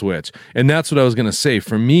 like the Switch, and that's what I was going to say.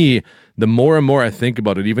 For me, the more and more I think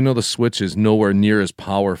about it, even though the Switch is nowhere near as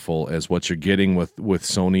powerful as what you're getting with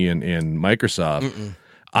Sony and Microsoft,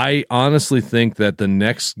 I honestly think that the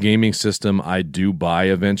next gaming system I do buy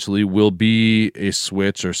eventually will be a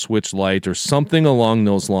Switch or Switch Lite or something along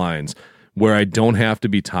those lines, where I don't have to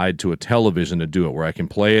be tied to a television to do it, where I can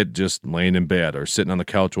play it just laying in bed or sitting on the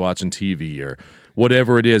couch watching TV or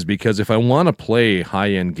whatever it is. Because if I want to play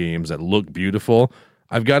high-end games that look beautiful,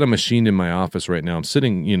 I've got a machine in my office right now I'm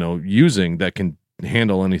sitting, using that can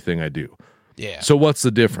handle anything I do. Yeah. So what's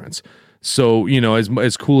the difference? So,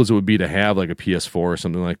 as cool as it would be to have like a PS4 or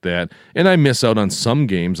something like that, and I miss out on some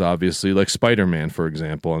games, obviously, like Spider-Man, for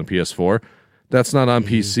example, on a PS4. That's not on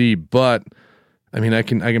PC, but I mean, I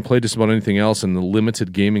can play just about anything else, and the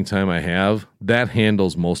limited gaming time I have, that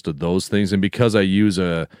handles most of those things. And because I use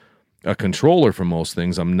a controller for most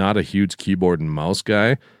things, I'm not a huge keyboard and mouse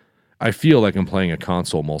guy. I feel like I'm playing a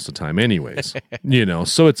console most of the time anyways,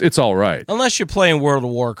 so it's all right. Unless you're playing World of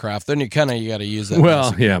Warcraft, then you got to use that.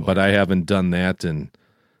 Well, yeah, but I haven't done that in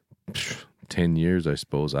 10 years, I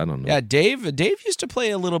suppose. I don't know. Yeah, Dave used to play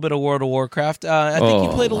a little bit of World of Warcraft. I think he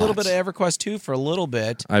played a little bit of EverQuest 2 for a little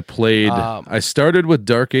bit. I played. I started with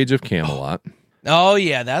Dark Age of Camelot. Oh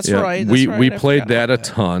yeah, that's right. We played that a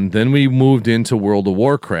ton. Then we moved into World of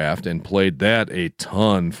Warcraft and played that a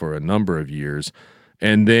ton for a number of years.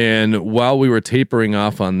 And then while we were tapering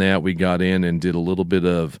off on that, we got in and did a little bit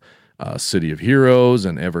of City of Heroes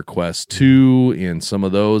and EverQuest 2 and some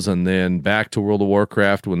of those, and then back to World of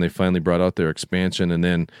Warcraft when they finally brought out their expansion. And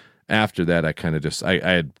then after that, I kind of I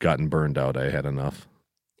had gotten burned out. I had enough.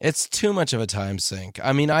 It's too much of a time sink.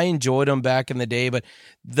 I mean, I enjoyed them back in the day, but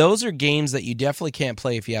those are games that you definitely can't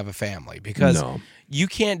play if you have a family, because you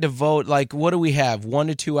can't devote, like, what do we have? 1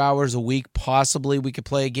 to 2 hours a week, possibly we could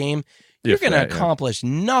play a game. You're going to accomplish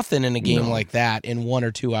nothing in a game like that in 1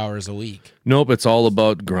 or 2 hours a week. Nope, it's all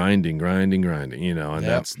about grinding, and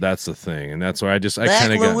that's the thing. And that's why I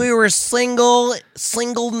kind of when we were single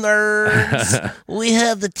nerds, we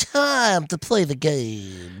had the time to play the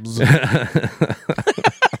games.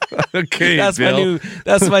 Okay, that's Bill.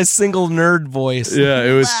 That's my single nerd voice. Yeah,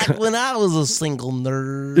 it was when I was a single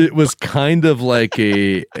nerd. It was kind of like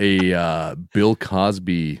a Bill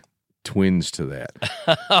Cosby twinge to that.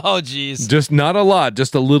 Oh, geez. Just not a lot,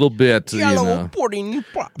 just a little bit. Well,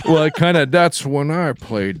 that's when I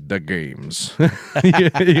played the games.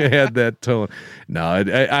 you had that tone. No,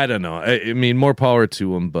 I don't know. I mean, more power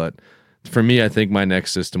to them, but for me, I think my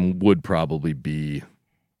next system would probably be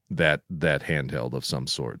that handheld of some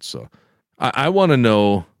sort. So I want to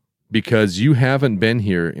know, because you haven't been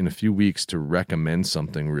here in a few weeks to recommend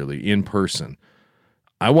something really in person.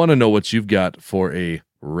 I want to know what you've got for a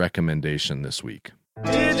recommendation this week.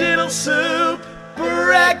 Digital Soup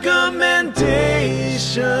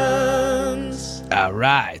recommendations. All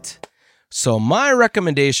right. So my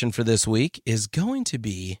recommendation for this week is going to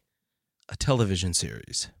be a television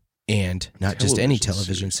series. And not just any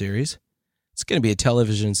television series. It's going to be a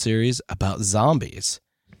television series about zombies.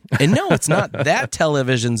 And no, it's not that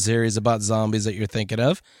television series about zombies that you're thinking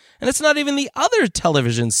of. And it's not even the other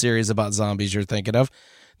television series about zombies you're thinking of.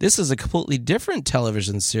 This is a completely different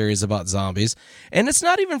television series about zombies. And it's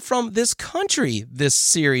not even from this country, this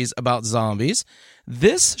series about zombies.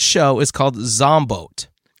 This show is called Zomboat.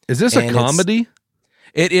 Is this a comedy?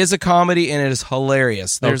 It is a comedy, and it is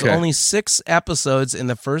hilarious. There's only 6 episodes in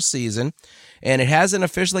the first season, and it hasn't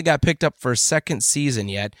officially got picked up for a second season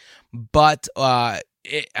yet. But I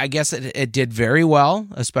guess it did very well,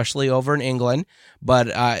 especially over in England. But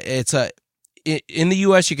in the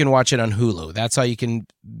U.S., you can watch it on Hulu. That's how you can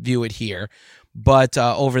view it here. But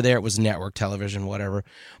over there, it was network television, whatever.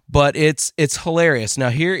 But it's hilarious. Now,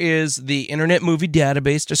 here is the Internet Movie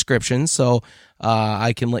Database description, so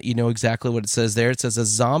I can let you know exactly what it says there. It says, a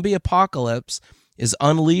zombie apocalypse is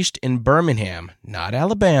unleashed in Birmingham, not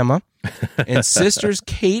Alabama, and sisters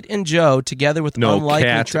Kate and Joe, together with unlikely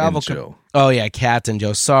Kat travel... and Joe. Oh, yeah, Kat and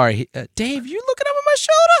Joe. Sorry. Dave, you looking up at my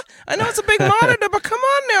shoulder? I know it's a big monitor, but come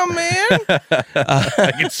on now, man.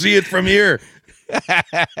 I can see it from here.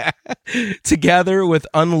 Together with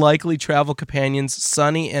unlikely travel companions,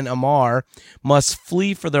 Sonny and Amar must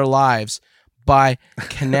flee for their lives by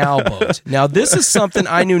canal boat. Now, this is something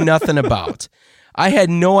I knew nothing about. I had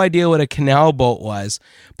no idea what a canal boat was.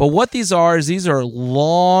 But what these are is these are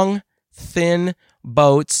long, thin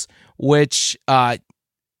boats, which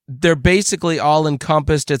they're basically all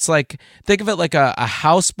encompassed. It's like, think of it like a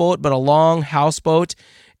houseboat, but a long houseboat.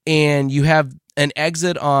 And you have an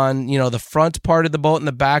exit on, the front part of the boat and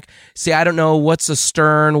the back. See, I don't know what's a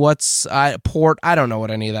stern, what's port. I don't know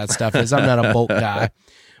what any of that stuff is. I'm not a boat guy.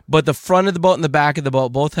 But the front of the boat and the back of the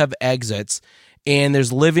boat both have exits. And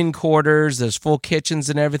there's living quarters, there's full kitchens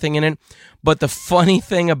and everything in it. But the funny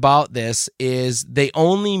thing about this is they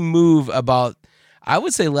only move about, I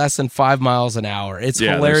would say, less than 5 miles an hour. It's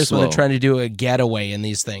hilarious when they're trying to do a getaway in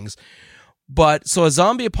these things. But so a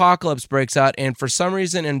zombie apocalypse breaks out, and for some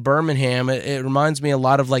reason in Birmingham, it reminds me a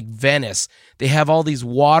lot of like Venice. They have all these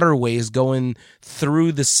waterways going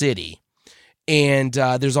through the city, and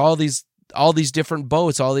there's all these different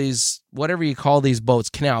boats, all these, whatever you call these boats,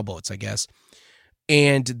 canal boats, I guess.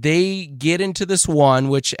 And they get into this one,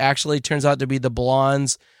 which actually turns out to be the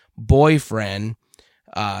blonde's boyfriend,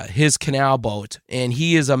 his canal boat, and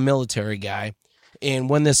he is a military guy. And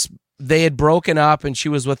when they had broken up, and she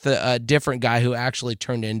was with a different guy who actually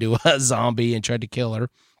turned into a zombie and tried to kill her.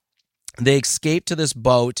 They escaped to this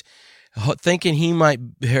boat, thinking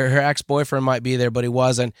her ex-boyfriend might be there, but he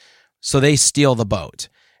wasn't. So they steal the boat,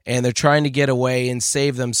 and they're trying to get away and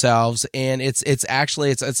save themselves. And it's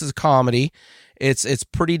a comedy. It's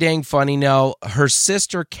pretty dang funny. Now, her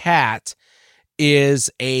sister Kat is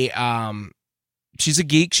she's a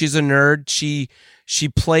geek. She's a nerd. She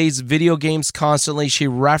plays video games constantly. She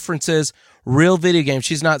references real video games.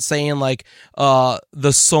 She's not saying like the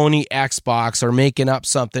Sony Xbox or making up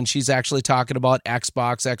something. She's actually talking about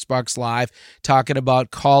Xbox Live, talking about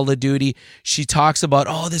Call of Duty. She talks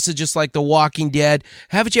about, this is just like The Walking Dead.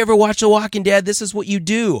 Haven't you ever watched The Walking Dead? This is what you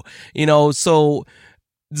do. So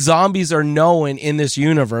zombies are known in this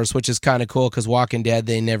universe, which is kind of cool because Walking Dead,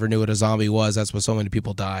 they never knew what a zombie was. That's why so many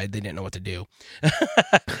people died. They didn't know what to do.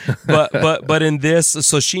 but in this,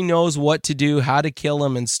 so she knows what to do, how to kill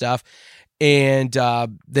them and stuff. And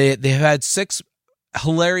they've had 6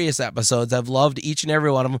 hilarious episodes. I've loved each and every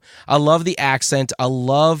one of them. I love the accent. I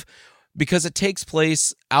love, because it takes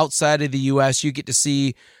place outside of the U.S., you get to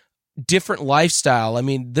see different lifestyle. I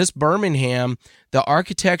mean, this Birmingham, the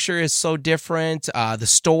architecture is so different. The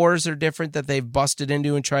stores are different that they've busted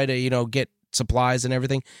into and try to, get supplies and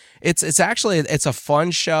everything. It's a fun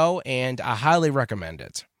show, and I highly recommend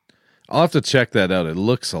it. I'll have to check that out. It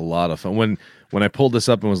looks a lot of fun. When I pulled this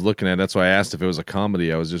up and was looking at it, that's why I asked if it was a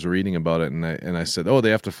comedy. I was just reading about it, and I said, they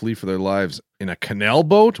have to flee for their lives in a canal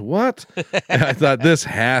boat? What? And I thought, this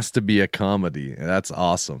has to be a comedy. That's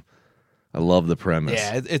awesome. I love the premise.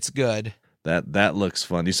 Yeah, it's good. That looks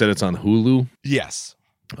fun. You said it's on Hulu? Yes.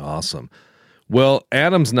 Awesome. Well,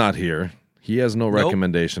 Adam's not here. He has no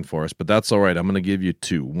recommendation for us, but that's all right. I'm going to give you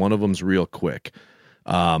 2. One of them's real quick.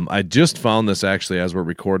 I just found this actually as we're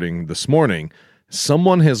recording this morning.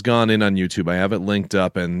 Someone has gone in on YouTube. I have it linked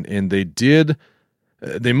up, and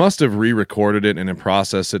they must have re-recorded it and then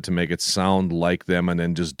processed it to make it sound like them and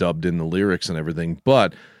then just dubbed in the lyrics and everything.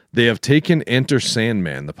 But they have taken Enter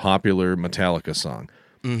Sandman, the popular Metallica song,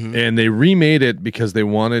 and they remade it because they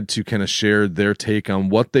wanted to kind of share their take on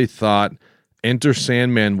what they thought Enter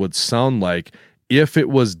Sandman would sound like if it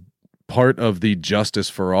was part of the Justice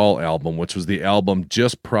for All album, which was the album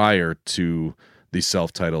just prior to the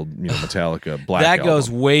self-titled, Metallica Black That album.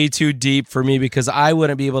 goes way too deep for me because I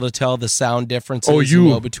wouldn't be able to tell the sound differences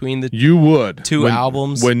between the two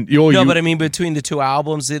albums. But I mean between the two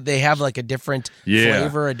albums, they have like a different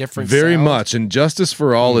flavor, a different very sound. much. And Justice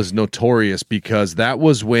for All is notorious because that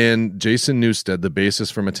was when Jason Newsted, the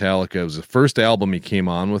bassist for Metallica, it was the first album he came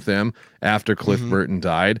on with them after Cliff Burton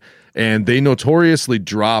died. And they notoriously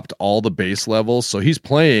dropped all the bass levels. So he's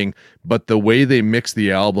playing, but the way they mix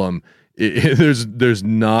the album, there's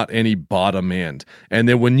not any bottom end. And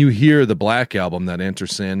then when you hear the Black album, that Enter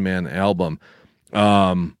Sandman album,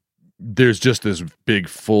 there's just this big,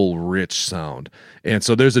 full, rich sound. And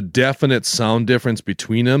so there's a definite sound difference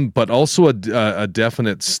between them, but also a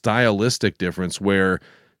definite stylistic difference where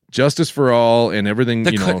Justice for All and everything,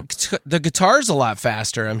 the guitar's a lot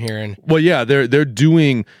faster, I'm hearing. Well, yeah, they're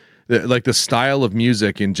doing like the style of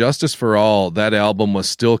music in Justice for All. That album was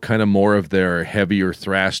still kind of more of their heavier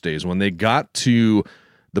thrash days. When they got to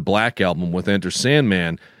the Black album with Enter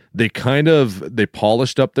Sandman, they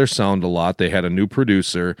polished up their sound a lot. They had a new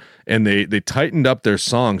producer and they tightened up their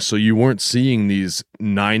songs so you weren't seeing these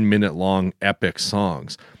 9-minute long epic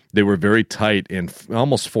songs. They were very tight and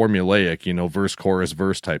almost formulaic, verse, chorus,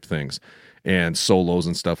 verse type things, and solos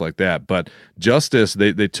and stuff like that. But Justice,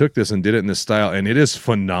 they took this and did it in this style, and it is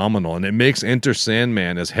phenomenal. And it makes Enter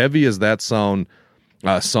Sandman, as heavy as that song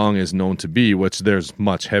is known to be, which there's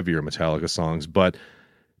much heavier Metallica songs, but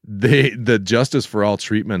the Justice for All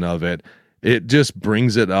treatment of it just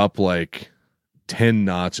brings it up like 10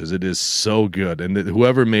 notches. It is so good. And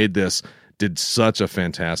whoever made this did such a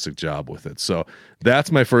fantastic job with it. So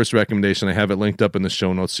that's my first recommendation. I have it linked up in the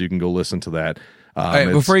show notes so you can go listen to that. All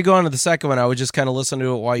right, before you go on to the second one, I would just kind of listen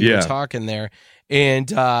to it while you were talking there. And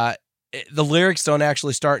the lyrics don't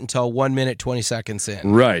actually start until 1 minute, 20 seconds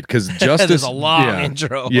in. Right, because Justice... There's a long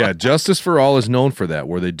intro. Yeah, Justice for All is known for that,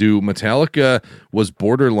 where they do... Metallica was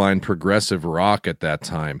borderline progressive rock at that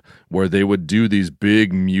time, where they would do these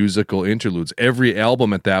big musical interludes. Every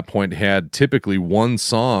album at that point had typically one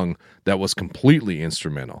song that was completely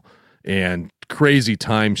instrumental, and crazy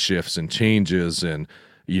time shifts and changes and...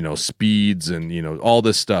 speeds and, all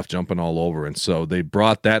this stuff jumping all over. And so they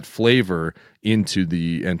brought that flavor into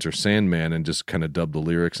the Enter Sandman and just kind of dubbed the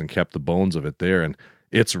lyrics and kept the bones of it there. And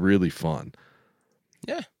it's really fun.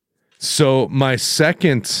 Yeah. So my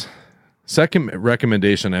second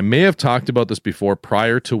recommendation, I may have talked about this before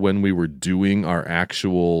prior to when we were doing our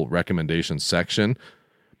actual recommendation section,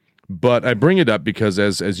 but I bring it up because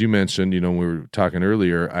as you mentioned, we were talking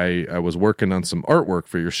earlier, I was working on some artwork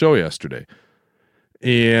for your show yesterday.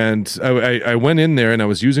 And I went in there and I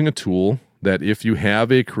was using a tool that if you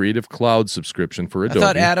have a Creative Cloud subscription for Adobe... I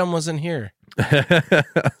thought Adam wasn't here. I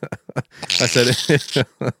said,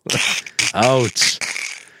 ouch.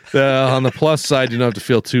 On the plus side, you don't have to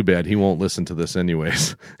feel too bad. He won't listen to this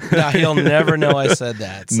anyways. No, he'll never know I said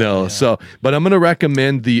that. But I'm going to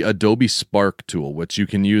recommend the Adobe Spark tool, which you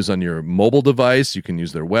can use on your mobile device. You can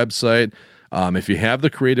use their website. If you have the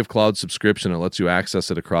Creative Cloud subscription, it lets you access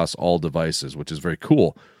it across all devices, which is very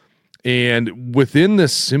cool. And within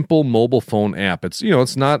this simple mobile phone app, it's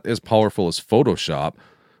not as powerful as Photoshop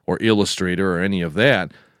or Illustrator or any of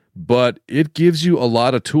that, but it gives you a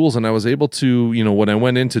lot of tools. And I was able to, when I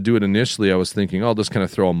went in to do it initially, I was thinking, I'll just kind of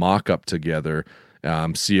throw a mock-up together,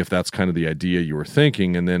 see if that's kind of the idea you were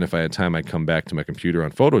thinking. And then if I had time, I'd come back to my computer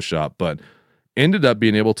on Photoshop, but ended up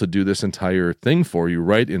being able to do this entire thing for you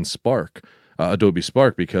right in Spark. Adobe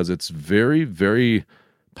Spark, because it's very, very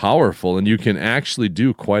powerful and you can actually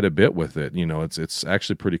do quite a bit with it. It's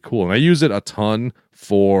actually pretty cool. And I use it a ton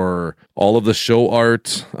for all of the show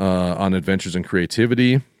art on Adventures in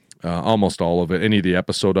Creativity, almost all of it, any of the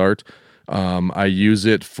episode art. I use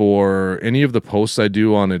it for any of the posts I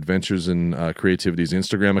do on Adventures in Creativity's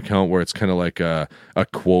Instagram account where it's kind of like a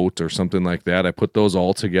quote or something like that. I put those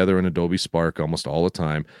all together in Adobe Spark almost all the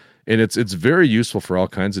time. And it's very useful for all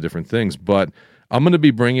kinds of different things. But I'm going to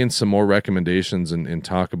be bringing some more recommendations and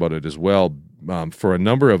talk about it as well for a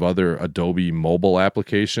number of other Adobe mobile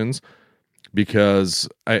applications, because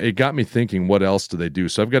it got me thinking, what else do they do?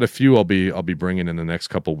 So I've got a few I'll be bringing in the next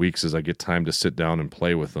couple weeks as I get time to sit down and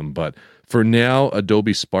play with them. But for now,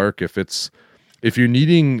 Adobe Spark, if you're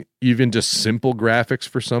needing even just simple graphics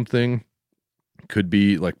for something, could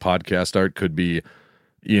be like podcast art, could be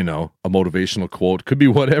a motivational quote, could be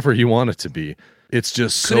whatever you want it to be. It's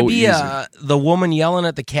just could so it be easy. The woman yelling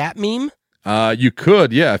at the cat meme? You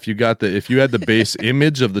could, yeah. If you had the base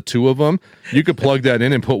image of the two of them, you could plug that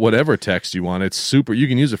in and put whatever text you want. It's super. You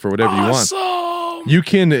can use it for whatever you want. You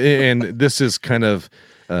can, and this is kind of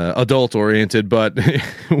adult oriented, but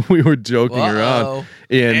we were joking around.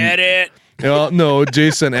 And, Edit. no,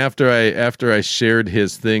 Jason. After I shared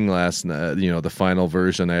his thing last night, the final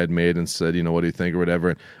version I had made, and said, what do you think or whatever.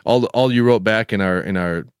 And all you wrote back in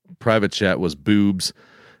our private chat was boobs,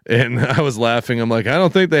 and I was laughing. I'm like, I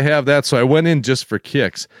don't think they have that. So I went in just for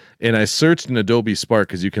kicks, and I searched in Adobe Spark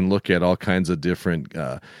because you can look at all kinds of different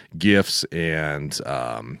GIFs and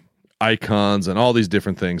icons and all these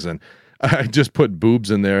different things, and I just put boobs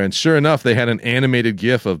in there, and sure enough, they had an animated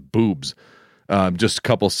GIF of boobs. Just a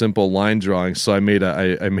couple simple line drawings. So I made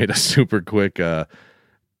a super quick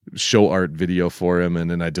show art video for him, and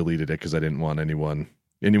then I deleted it because I didn't want anyone's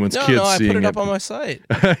kids seeing it. No, I put it up on my site.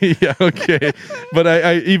 Yeah, okay. But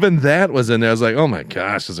I even that was in there. I was like, oh my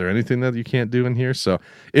gosh, is there anything that you can't do in here? So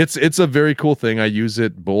it's a very cool thing. I use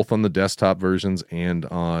it both on the desktop versions and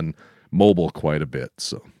on mobile quite a bit.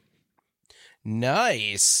 So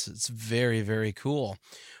nice. It's very, very cool.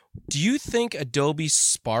 Do you think Adobe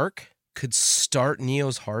Spark could start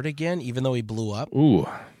Neo's heart again, even though he blew up? Ooh,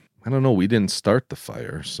 I don't know. We didn't start the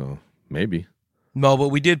fire, so maybe. No, but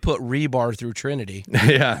we did put rebar through Trinity.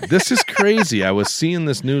 Yeah, this is crazy. I was seeing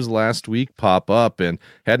this news last week pop up and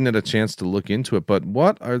hadn't had a chance to look into it. But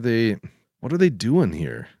what are they doing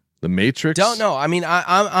here? The Matrix? Don't know. I mean,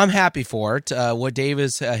 I'm happy for it. What Dave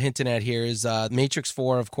is hinting at here is Matrix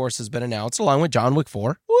 4, of course, has been announced along with John Wick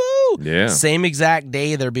 4. Woo! Yeah. Same exact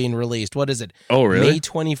day they're being released. What is it? Oh, really? May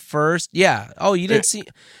 21st? Yeah. Oh, you didn't see...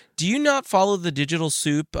 Do you not follow the Digital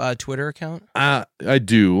Soup Twitter account? I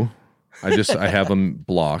do. I have them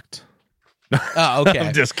blocked. Oh, okay.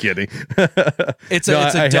 I'm just kidding. It's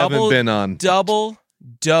a double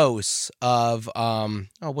dose of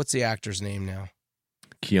what's the actor's name now?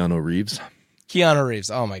 Keanu Reeves.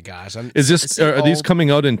 Oh my gosh! Are these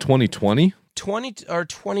coming out in 2020?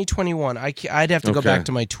 2021. I'd have to go back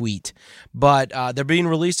to my tweet, but they're being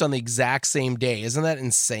released on the exact same day. Isn't that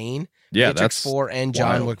insane? Yeah, Matrix 4 and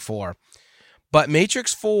John Wick 4. But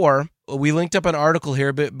Matrix 4, we linked up an article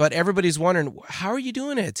here, but everybody's wondering, how are you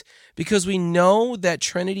doing it? Because we know that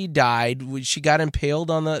Trinity died. She got impaled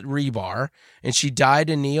on the rebar, and she died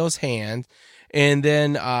in Neo's hand. And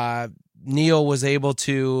then Neo was able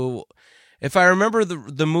to, if I remember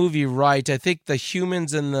the movie right, I think the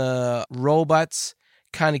humans and the robots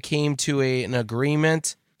kind of came to an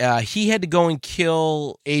agreement. He had to go and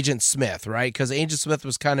kill Agent Smith, right? Because Agent Smith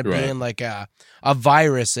was kind of being like a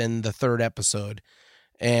virus in the third episode.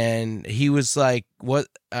 And he was like, what?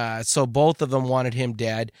 So both of them wanted him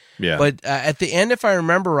dead. Yeah. But at the end, if I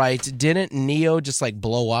remember right, didn't Neo just like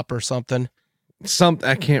blow up or something?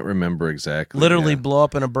 I can't remember exactly. Literally blow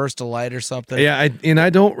up in a burst of light or something. Yeah, I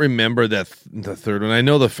don't remember the third one. I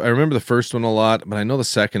remember the first one a lot, but I know the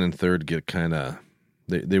second and third get kind of...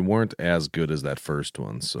 They weren't as good as that first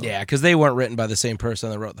one. So yeah, because they weren't written by the same person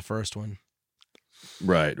that wrote the first one.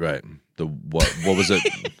 Right. What was it?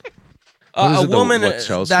 A woman.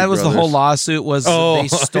 That was the whole lawsuit. They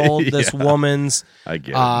stole this woman's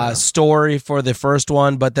story for the first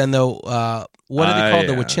one, but then what are they called?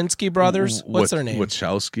 The Wachowski brothers. What's their name?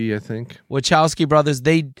 Wachowski, I think. Wachowski brothers.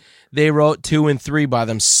 They wrote 2 and 3 by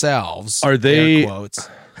themselves. Are they? Air quotes.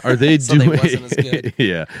 Are they so doing? They wasn't as good.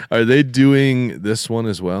 Yeah. Are they doing this one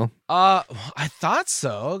as well? I thought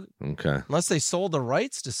so. Okay. Unless they sold the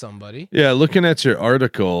rights to somebody. Yeah. Looking at your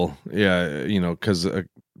article, because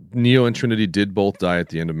Neo and Trinity did both die at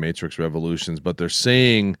the end of Matrix Revolutions, but they're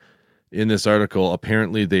saying in this article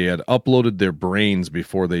apparently they had uploaded their brains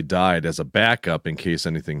before they died as a backup in case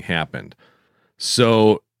anything happened.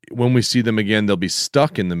 So when we see them again, they'll be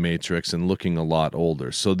stuck in the Matrix and looking a lot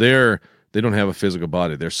older. So they don't have a physical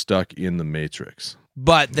body. They're stuck in the Matrix.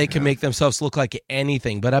 But they can make themselves look like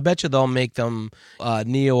anything. But I bet you they'll make them...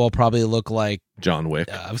 Neo will probably look like... John Wick.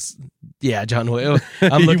 Yeah, John Wick.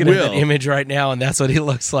 I'm looking at that image right now, and that's what he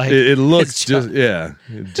looks like. It looks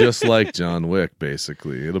just like John Wick,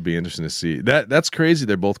 basically. It'll be interesting to see. That's crazy.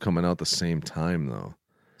 They're both coming out at the same time, though.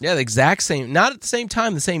 Yeah, the exact same. Not at the same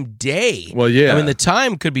time, the same day. Well, yeah. I mean, the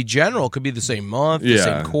time could be general. Could be the same month, the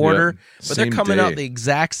same quarter. But same they're coming out day. the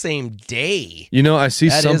exact same day. I see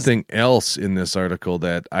something else in this article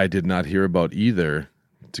that I did not hear about either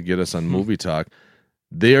to get us on Movie Talk.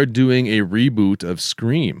 They are doing a reboot of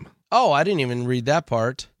Scream. Oh, I didn't even read that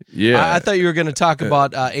part. Yeah. I thought you were going to talk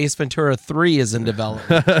about Ace Ventura 3 is in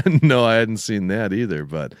development. No, I hadn't seen that either,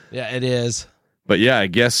 but... Yeah, it is. But yeah, I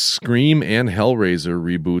guess Scream and Hellraiser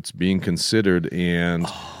reboots being considered, and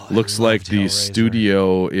looks like the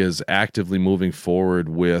studio is actively moving forward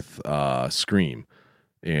with Scream,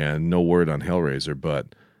 and no word on Hellraiser, but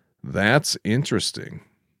that's interesting.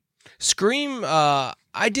 Scream.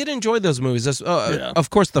 I did enjoy those movies. Of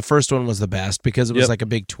course, the first one was the best because it was like a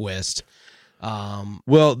big twist.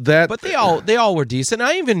 But they all were decent.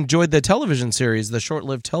 I even enjoyed the television series, the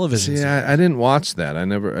short-lived television series. I didn't watch that. I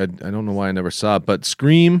don't know why I never saw it. But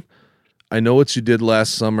Scream, I Know What You Did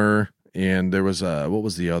Last Summer, and there was what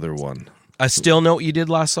was the other one? I Still Know What You Did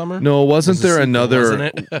Last Summer? No, wasn't there sequel, another?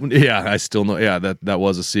 Wasn't it? Yeah, I Still Know. Yeah, that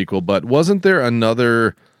was a sequel. But wasn't there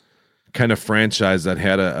another kind of franchise that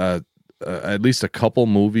had a at least a couple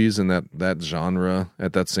movies in that genre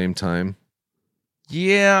at that same time?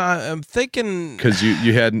 Yeah, I'm thinking because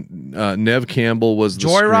you had Nev Campbell was the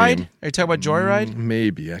Joyride. Scream. Are you talking about Joyride?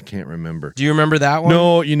 Maybe I can't remember. Do you remember that one?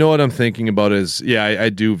 No, you know what I'm thinking about is I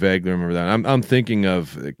do vaguely remember that. I'm thinking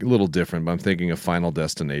of a little different, but I'm thinking of Final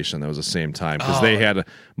Destination. That was the same time because they had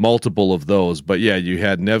multiple of those. But yeah, you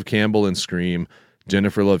had Nev Campbell in Scream,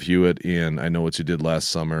 Jennifer Love Hewitt in I Know What You Did Last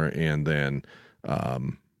Summer, and then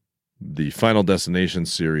the Final Destination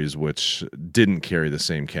series, which didn't carry the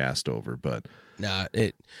same cast over, but. No,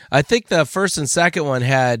 I think the first and second one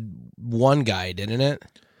had one guy, didn't it?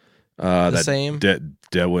 Same?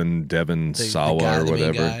 Devin Sawa or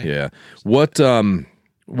whatever. Yeah. What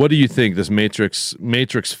do you think this Matrix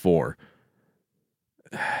 4?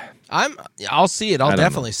 I'll see it. I'll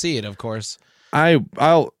definitely see it, of course.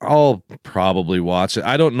 I'll probably watch it.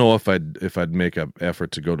 I don't know if I'd make an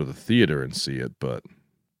effort to go to the theater and see it, but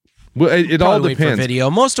well, it all depends. Wait for video.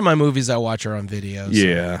 Most of my movies I watch are on video. So.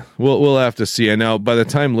 Yeah, we'll have to see. And now, by the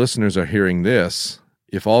time listeners are hearing this,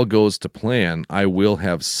 if all goes to plan, I will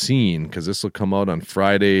have seen, because this will come out on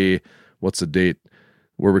Friday. What's the date?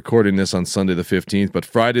 We're recording this on Sunday the 15th, but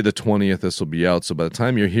Friday the 20th, this will be out. So by the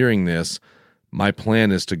time you're hearing this, my plan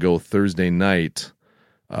is to go Thursday night.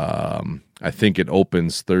 I think it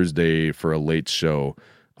opens Thursday for a late show.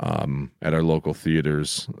 At our local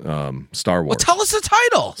theaters, Star Wars. Well, tell us the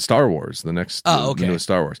title. Star Wars, the next newest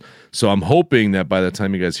Star Wars. So I'm hoping that by the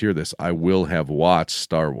time you guys hear this, I will have watched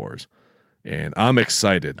Star Wars, and I'm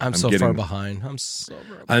exciid. I'm so far behind.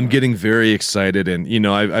 I'm getting very excited, and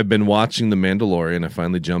I've been watching The Mandalorian. I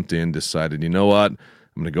finally jumped in, decided, you know what, I'm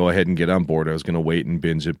going to go ahead and get on board. I was going to wait and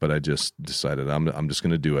binge it, but I just decided I'm just going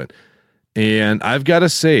to do it. And I've got to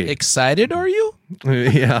say, excited are you?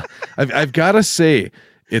 Yeah, I've got to say.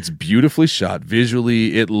 It's beautifully shot.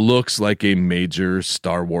 Visually, it looks like a major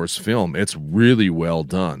Star Wars film. It's really well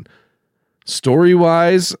done.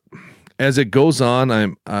 Story-wise, as it goes on,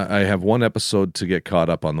 I have one episode to get caught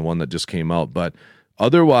up on, the one that just came out, but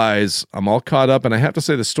otherwise, I'm all caught up, and I have to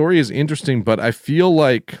say the story is interesting, but I feel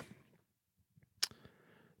like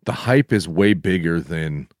the hype is way bigger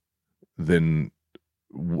than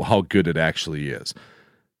how good it actually is.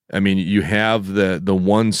 I mean, you have the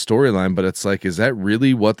one storyline, but it's like, is that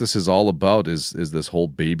really what this is all about? Is this whole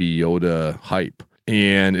Baby Yoda hype?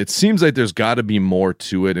 And it seems like there's got to be more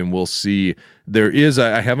to it, and we'll see. There is.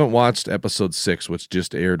 I haven't watched episode 6, which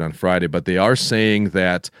just aired on Friday, but they are saying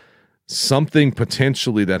that something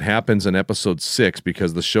potentially that happens in episode 6,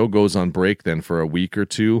 because the show goes on break then for a week or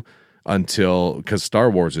two because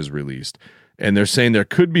Star Wars is released, and they're saying there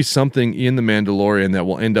could be something in The Mandalorian that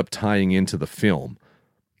will end up tying into the film.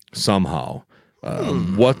 Somehow.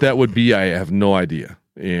 What that would be, I have no idea.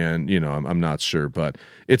 And, I'm not sure, but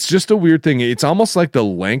it's just a weird thing. It's almost like the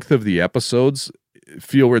length of the episodes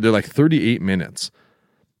feel where they're like 38 minutes,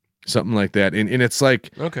 something like that. And it's like,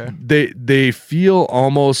 okay, they feel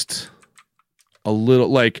almost a little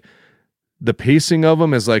like the pacing of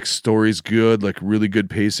them is like story's good, like really good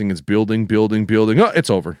pacing. It's building. Oh, it's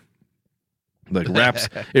over. Like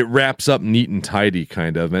it wraps up neat and tidy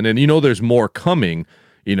kind of. And then, there's more coming.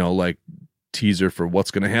 Like teaser for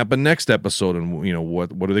what's going to happen next episode and,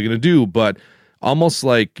 what are they going to do? But almost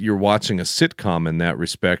like you're watching a sitcom in that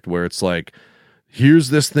respect, where it's like, here's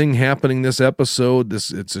this thing happening this episode. It's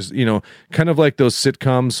just, kind of like those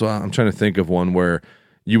sitcoms. So I'm trying to think of one where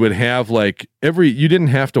you would have like you didn't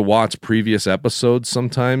have to watch previous episodes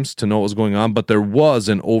sometimes to know what was going on, but there was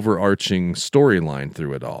an overarching storyline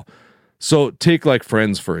through it all. So take like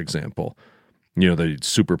Friends, for example, the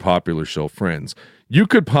super popular show Friends. You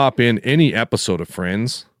could pop in any episode of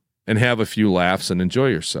Friends and have a few laughs and enjoy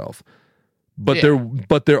yourself. But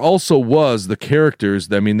there also was the characters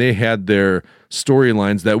that, they had their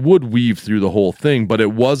storylines that would weave through the whole thing, but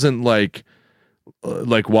it wasn't like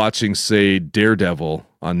watching, say, Daredevil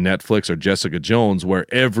on Netflix or Jessica Jones, where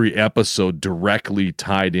every episode directly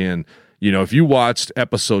tied in. If you watched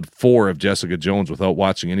episode 4 of Jessica Jones without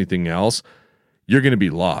watching anything else, you're going to be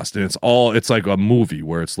lost. And it's like a movie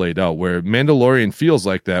where it's laid out, where Mandalorian feels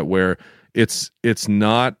like that, where it's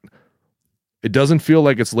not it doesn't feel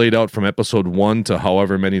like it's laid out from episode 1 to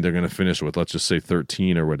however many they're going to finish with. Let's just say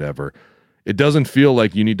 13 or whatever. It doesn't feel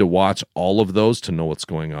like you need to watch all of those to know what's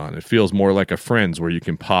going on. It feels more like a Friends where you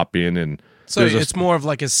can pop in and. So it's more of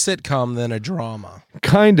like a sitcom than a drama.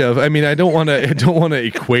 Kind of. I mean, I don't want to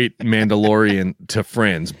equate Mandalorian to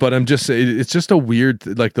Friends, but it's just a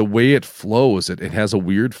weird, like the way it flows. It has a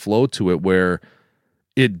weird flow to it where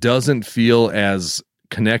it doesn't feel as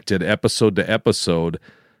connected episode to episode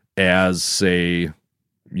as, say,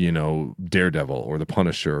 Daredevil or The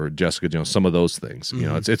Punisher or Jessica Jones, some of those things.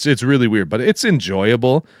 Mm-hmm. It's really weird, but it's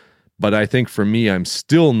enjoyable. But I think for me, I'm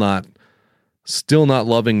still not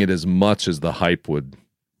loving it as much as the hype would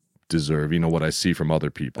deserve. What I see from other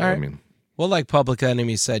people. Right. I mean, well, like Public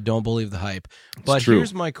Enemy said, don't believe the hype. But true.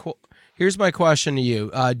 here's my question to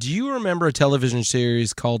you. Do you remember a television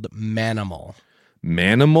series called Manimal?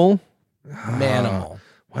 Manimal? Manimal.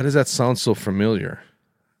 Why does that sound so familiar?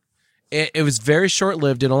 It was very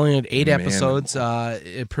short-lived. It only had 8 episodes.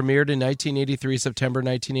 It premiered in 1983, September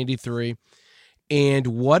 1983. And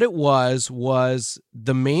what it was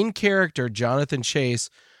the main character, Jonathan Chase,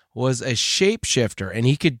 was a shapeshifter, and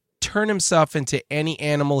he could turn himself into any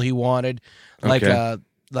animal he wanted, like a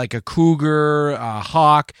cougar, a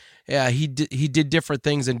hawk. Yeah, he did different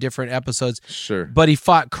things in different episodes. Sure, but he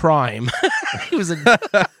fought crime. It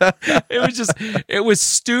was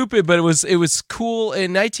stupid, but it was cool.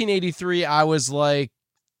 In 1983, I was like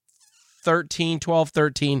 12,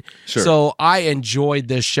 13. Sure. So I enjoyed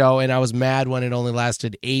this show, and I was mad when it only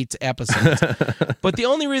lasted 8 episodes. But the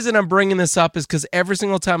only reason I'm bringing this up is because every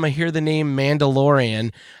single time I hear the name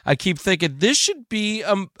Mandalorian, I keep thinking this should be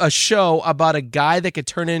a show about a guy that could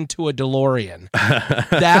turn into a DeLorean.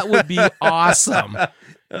 That would be awesome.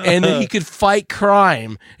 And then he could fight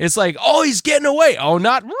crime. It's like, oh, he's getting away. Oh,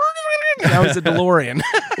 not. That was a DeLorean.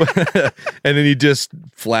 And then he just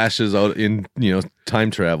flashes out in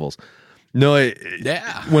time travels. No,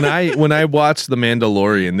 when I watch The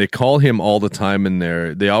Mandalorian, they call him all the time in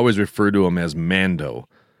there. They always refer to him as Mando,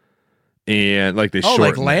 and like they shorten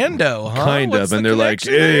like Lando, huh? Kind What's of, and the they're like,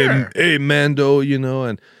 hey, Mando,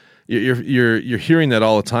 and you're hearing that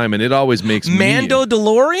all the time, and it always makes Mando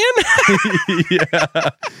DeLorean.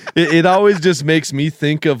 Yeah, it always just makes me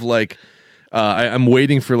think of like I'm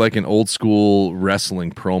waiting for like an old school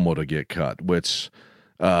wrestling promo to get cut, which.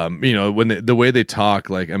 When the way they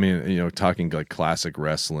talk, like, I mean, talking like classic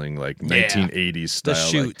wrestling, like 1980s style, the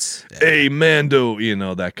shoots, like, hey, Mando,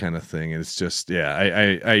 that kind of thing. And it's just,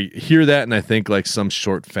 I hear that and I think like some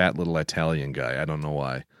short, fat little Italian guy. I don't know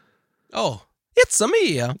why. Oh, it's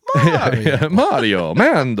me, Mario. Mario,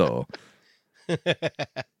 Mando. Yeah,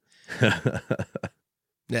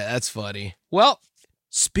 that's funny. Well,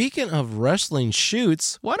 speaking of wrestling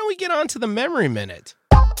shoots, why don't we get on to the memory minute?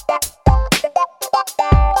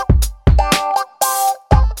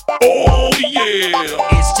 Oh yeah!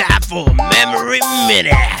 It's time for Memory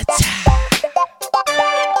Minute.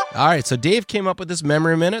 All right, so Dave came up with this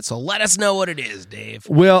memory minute, so let us know what it is, Dave.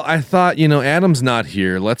 Well, I thought, Adam's not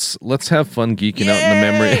here. Let's have fun geeking out in the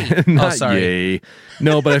memory. Not sorry. Yay.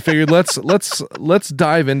 No, but I figured let's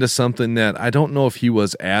dive into something that I don't know if he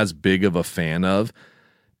was as big of a fan of.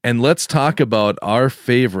 And let's talk about our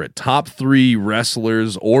favorite top 3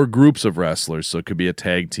 wrestlers or groups of wrestlers. So it could be a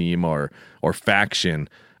tag team or faction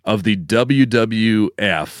of the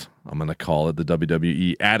WWF. I'm going to call it the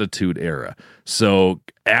WWE Attitude Era. So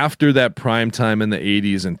after that prime time in the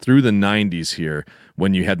 80s and through the 90s here,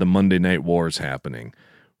 when you had the Monday Night Wars happening,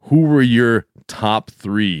 who were your top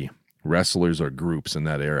 3 wrestlers or groups in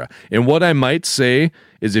that era? And what I might say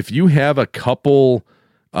is if you have a couple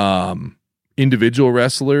individual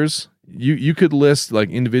wrestlers, you could list like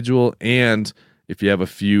individual, and if you have a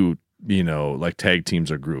few, like tag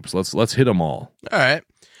teams or groups, let's hit them all. All right.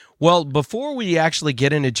 Well, before we actually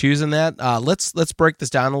get into choosing that, let's break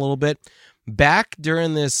this down a little bit. Back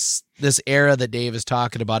during this era that Dave is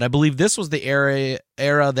talking about, I believe this was the era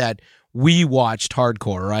that we watched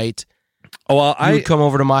hardcore, right? Oh, well, you would come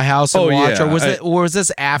over to my house and watch, yeah, or was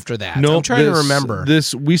this after that? No, I'm trying to remember.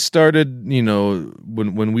 This we started,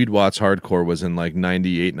 when we'd watch hardcore was in like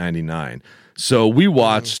 98, 99. So we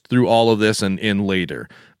watched through all of this and in later.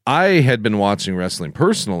 I had been watching wrestling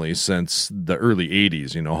personally since the early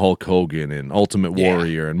 80s, Hulk Hogan and Ultimate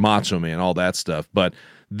Warrior and Macho Man, all that stuff. But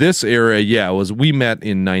this era, we met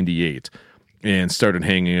in 98 and started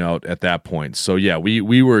hanging out at that point. So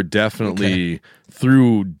we were definitely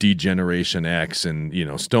through D-Generation X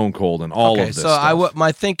and Stone Cold and all of this stuff.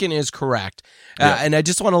 My thinking is correct. And I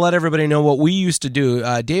just want to let everybody know what we used to do.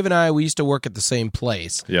 Dave and I, we used to work at the same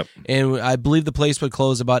place. Yep. And I believe the place would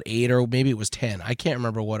close about 8 or maybe it was 10. I can't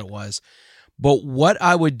remember what it was. But what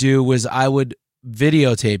I would do was I would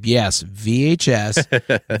videotape, yes, VHS,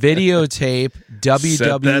 videotape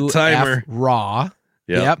WWF Raw.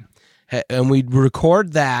 Yep. And we'd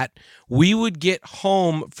record that. We would get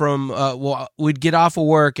home from, we'd get off of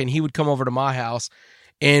work and he would come over to my house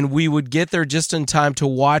and we would get there just in time to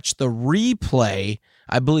watch the replay.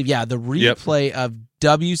 I believe, the replay of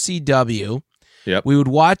WCW. Yep. We would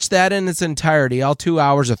watch that in its entirety, all 2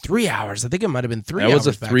 hours or 3 hours. I think it might have been 3 hours.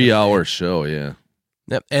 That was a 3-hour show, yeah.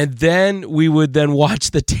 Yep. And then we would then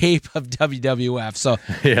watch the tape of WWF. So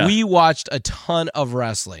we watched a ton of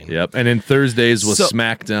wrestling. Yep. And then Thursdays was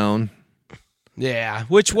SmackDown. Yeah,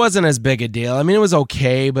 which wasn't as big a deal. I mean, it was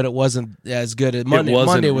okay, but it wasn't as good as Monday.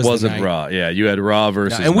 Monday wasn't Raw. Yeah, you had Raw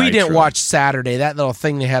versus and we Nitro. didn't watch Saturday. That little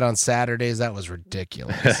thing they had on Saturdays, that was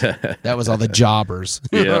ridiculous. That was all the jobbers.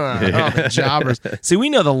 All the jobbers. See, we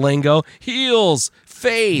know the lingo. Heels,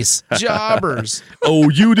 face, jobbers. Oh,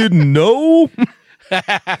 you didn't know?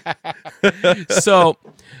 So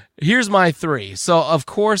here's my 3. So, of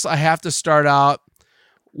course, I have to start out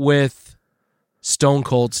with Stone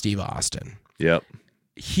Cold Steve Austin. Yep.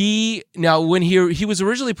 When he was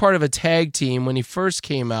originally part of a tag team when he first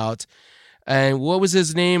came out, and what was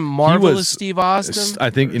his name? Marvelous Steve Austin?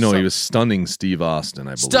 I think, he was Stunning Steve Austin,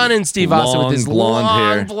 I believe. Stunning Steve Austin with his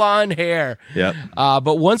long blonde hair. Yep.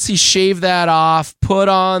 But once he shaved that off, put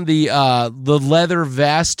on the leather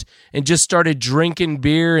vest, and just started drinking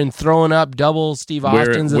beer and throwing up double Steve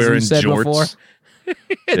Austins, as we said jorts.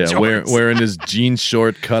 Before. Wearing his jean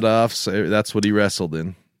short cutoffs. That's what he wrestled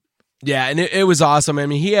in. Yeah, and it was awesome. I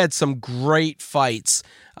mean, he had some great fights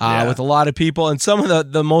with a lot of people, and some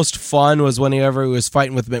of the most fun was whenever he was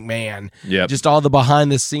fighting with McMahon. Yeah, just all the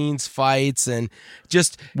behind the scenes fights, and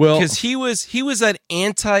just because he was an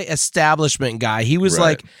anti-establishment guy. He was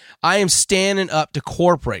like, I am standing up to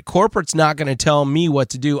corporate. Corporate's not going to tell me what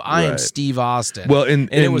to do. I am Steve Austin. Well,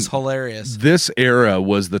 and it was hilarious. This era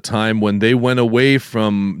was the time when they went away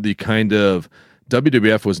from the kind of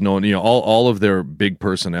WWF was known, all of their big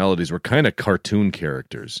personalities were kind of cartoon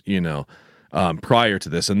characters, prior to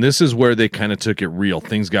this. And this is where they kind of took it real.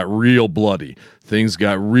 Things got real bloody. Things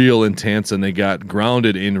got real intense, and they got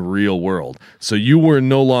grounded in real world. So you were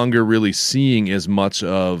no longer really seeing as much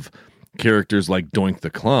of characters like Doink the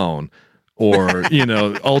Clown or,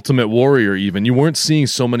 Ultimate Warrior even. You weren't seeing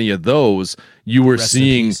so many of those. You were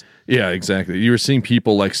seeing... Yeah, exactly. You were seeing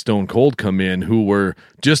people like Stone Cold come in who were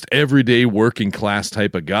just everyday working class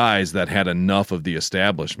type of guys that had enough of the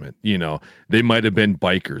establishment. They might have been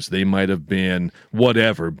bikers, they might have been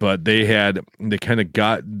whatever, but there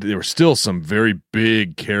were still some very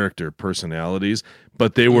big character personalities,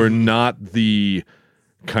 but they were not the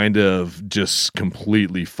kind of just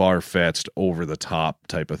completely far-fetched, over-the-top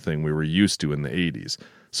type of thing we were used to in the 80s.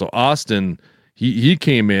 So Austin... He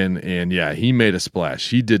came in and, he made a splash.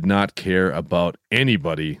 He did not care about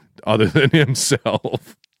anybody other than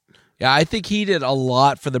himself. Yeah, I think he did a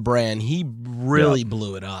lot for the brand. He really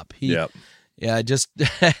blew it up. Yeah, it's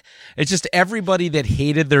just everybody that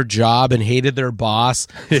hated their job and hated their boss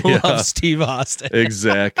loves Steve Austin.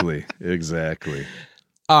 Exactly.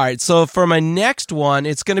 All right, so for my next one,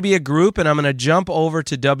 it's going to be a group, and I'm going to jump over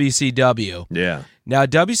to WCW. Yeah. Now,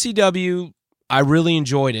 WCW... I really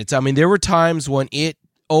enjoyed it. I mean, there were times when it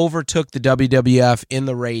overtook the WWF in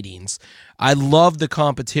the ratings. I loved the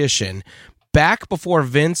competition. Back before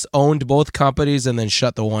Vince owned both companies and then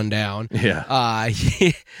shut the one down,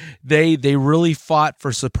 they really fought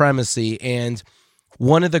for supremacy. And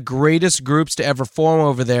one of the greatest groups to ever form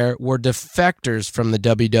over there were defectors from the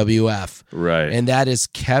WWF. Right. And that is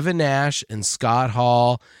Kevin Nash and Scott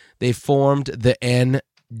Hall. They formed the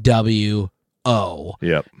NWO.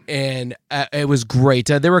 Yep. And it was great.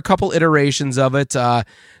 There were a couple iterations of it.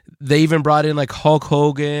 They even brought in like Hulk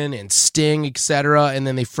Hogan and Sting, etc. And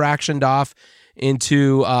then they fractioned off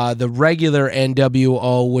into the regular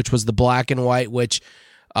NWO, which was the black and white, which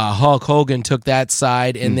Hulk Hogan took that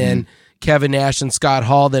side. And then Kevin Nash and Scott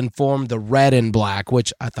Hall then formed the red and black,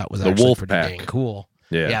 which I thought was actually pretty dang cool.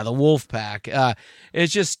 Yeah, the Wolf Pack.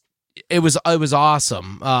 It was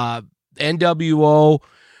awesome. NWO,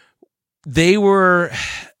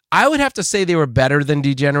 I would have to say they were better than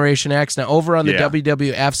Degeneration X. Now, over on the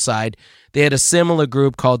WWF side, they had a similar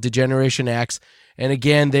group called Degeneration X, and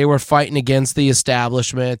again, they were fighting against the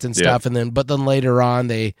establishment and stuff. And but then later on,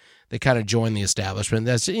 they kind of joined the establishment.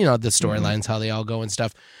 That's the storylines, how they all go and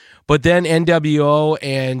stuff. But then NWO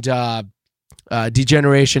and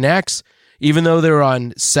Degeneration X, even though they were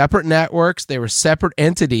on separate networks, they were separate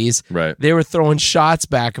entities. Right. They were throwing shots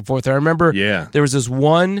back and forth. I remember there was this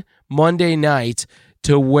one Monday night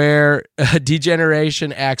to where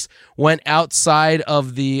Degeneration X went outside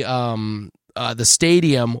of the the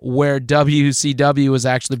stadium where WCW was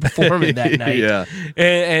actually performing that night. Yeah.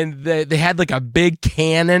 And they had like a big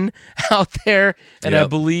cannon out there, and I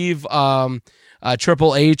believe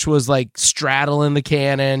Triple H was like straddling the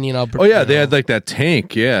cannon, you know. Oh yeah, they had like that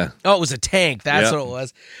tank, yeah. Oh, it was a tank. That's what it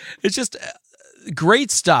was. It's just great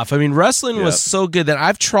stuff. I mean, wrestling was so good that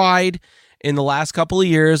I've tried in the last couple of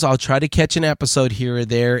years. I'll try to catch an episode here or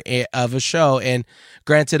there of a show, and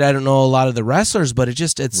granted, I don't know a lot of the wrestlers, but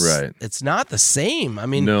it's not the same. I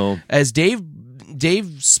mean, as Dave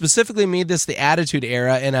specifically made this the Attitude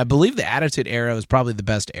Era, and I believe the Attitude Era was probably the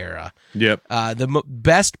best era. Yep. The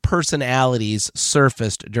best personalities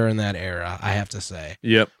surfaced during that era, I have to say.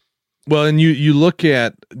 Yep. Well, and you look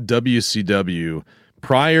at WCW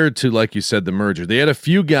prior to, like you said, the merger, they had a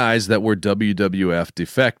few guys that were WWF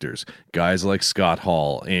defectors. Guys like Scott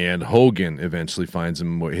Hall, and Hogan eventually finds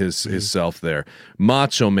himself there.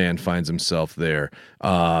 Macho Man finds himself there.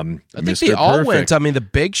 I think Mr. they all Perfect. went. I mean, the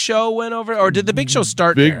Big Show went over, or did the Big Show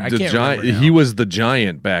start there? I can't remember now. He was the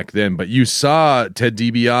Giant back then, but you saw Ted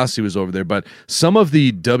DiBiase was over there. But some of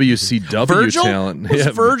the WCW talent, was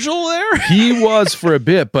Virgil there? He was for a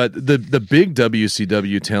bit, but the big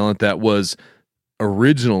WCW talent that was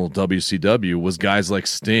original WCW was guys like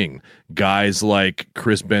Sting, guys like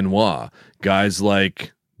Chris Benoit, guys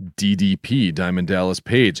like DDP, Diamond Dallas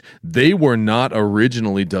Page. They were not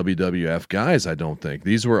originally WWF guys, I don't think.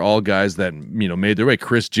 These were all guys that, made their way.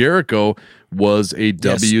 Chris Jericho was a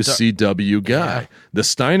WCW guy. The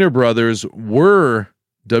Steiner brothers were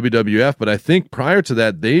WWF, but I think prior to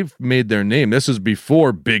that, they've made their name. This was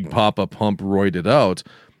before Big Papa Pump roided out.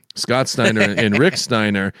 Scott Steiner and Rick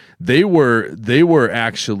Steiner, they were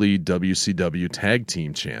actually WCW tag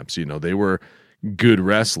team champs. They were good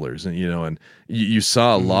wrestlers, and and you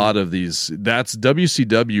saw a lot of these. That's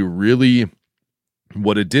WCW really.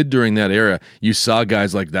 What it did during that era, you saw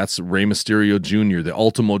guys like that's Rey Mysterio Jr., the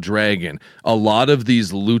Ultimo Dragon, a lot of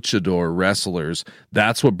these luchador wrestlers.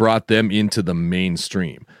 That's what brought them into the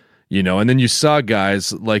mainstream. And then you saw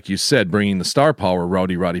guys, like you said, bringing the star power,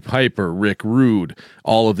 Roddy Piper, Rick Rude,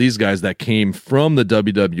 all of these guys that came from the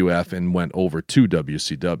WWF and went over to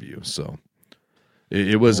WCW. So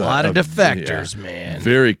it was a lot of defectors, man.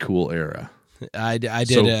 Very cool era. I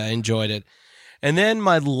did enjoyed it. And then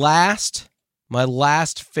my last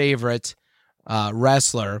favorite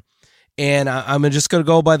wrestler, and I'm just going to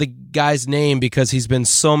go by the guy's name because he's been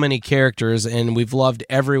so many characters, and we've loved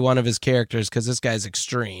every one of his characters because this guy's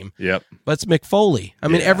extreme. Yep. But it's Mick Foley. I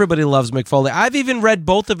mean, everybody loves Mick Foley. I've even read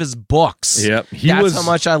both of his books. Yep. That's how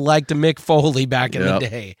much I liked Mick Foley back in the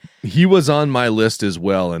day. He was on my list as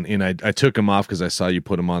well, and I took him off because I saw you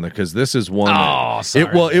put him on there because this is one. Oh,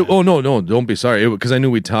 sorry. No, don't be sorry. Because I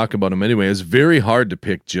knew we'd talk about him anyway. It was very hard to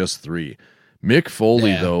pick just three. Mick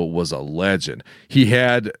Foley, though, was a legend. He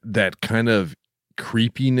had that kind of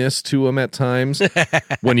creepiness to him at times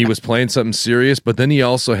when he was playing something serious, but then he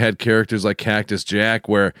also had characters like Cactus Jack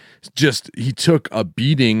where he took a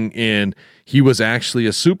beating and he was actually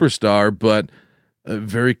a superstar, but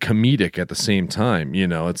very comedic at the same time. He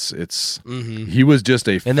was just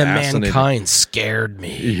a and then Mankind scared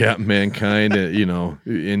me. Yeah, Mankind,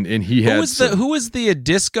 and he had who was the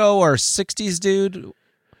disco or 60s dude?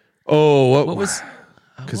 Oh, what was?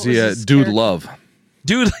 Because he had Dude Love.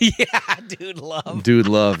 Dude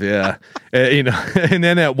Love, yeah. And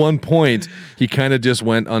then at one point he kind of just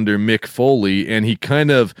went under Mick Foley, and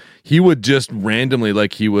he would just randomly,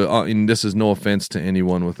 like he would, and this is no offense to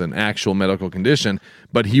anyone with an actual medical condition,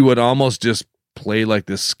 but he would almost just play like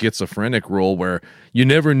this schizophrenic role where you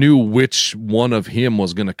never knew which one of him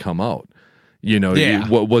was going to come out.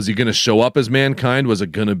 What was he going to show up as Mankind? Was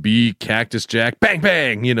it going to be Cactus Jack? Bang,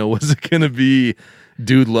 bang. Was it going to be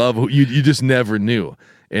Dude Love? You just never knew.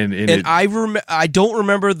 And I don't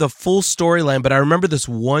remember the full storyline, but I remember this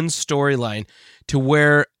one storyline to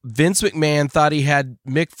where Vince McMahon thought he had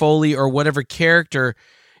Mick Foley or whatever character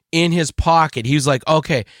in his pocket. He was like,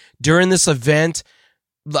 okay, during this event,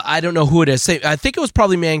 I don't know who it is. I think it was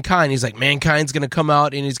probably Mankind. He's like, Mankind's going to come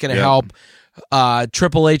out and he's going to help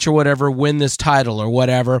Triple H or whatever win this title or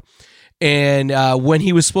whatever. And when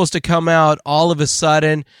he was supposed to come out, all of a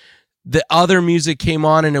sudden the other music came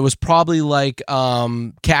on, and it was probably like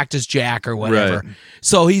Cactus Jack or whatever. Right.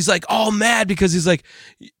 So he's like all mad because he's like,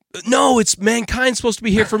 no, it's Mankind supposed to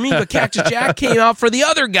be here for me, but Cactus Jack came out for the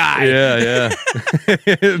other guy. Yeah.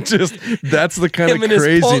 That's the kind Him of and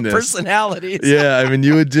craziness. His personalities. Yeah, I mean,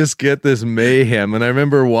 you would just get this mayhem. And I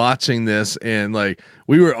remember watching this, and like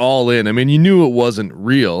we were all in. I mean, you knew it wasn't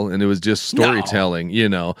real, and it was just storytelling,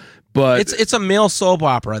 But it's a male soap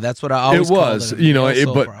opera. That's what I always it was, called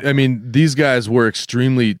it. But I mean, these guys were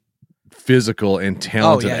extremely physical and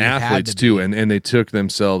talented you had athletes to too, be. and they took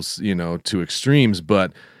themselves, to extremes.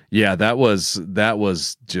 But yeah, that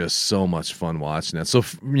was just so much fun watching that. So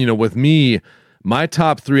with me, my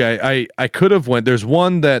top three, I could have went. There's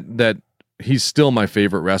one that he's still my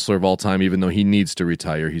favorite wrestler of all time, even though he needs to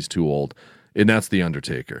retire. He's too old, and that's The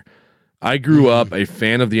Undertaker. I grew up a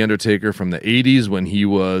fan of The Undertaker from the 80s when he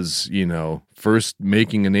was, first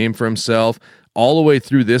making a name for himself, all the way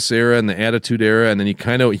through this era and the Attitude Era, and then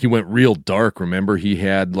he went real dark. Remember, he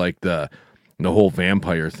had like the whole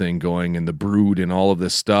vampire thing going and the Brood and all of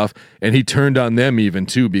this stuff, and he turned on them even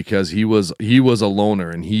too because he was a loner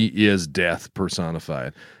and he is death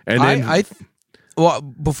personified. And then, well,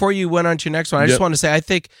 before you went on to your next one, I just want to say I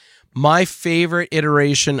think my favorite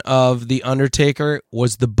iteration of the Undertaker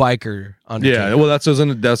was the biker Undertaker. Yeah, well, that's what I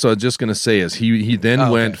was just gonna say. Is he then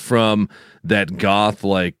went from that goth,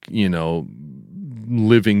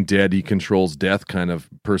 living dead, he controls death kind of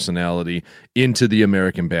personality into the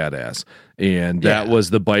American badass, and that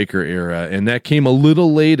was the biker era, and that came a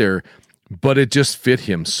little later. But it just fit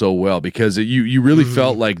him so well because you really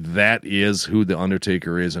felt like that is who the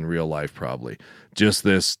Undertaker is in real life. Probably just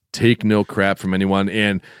this take no crap from anyone,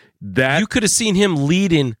 and that you could have seen him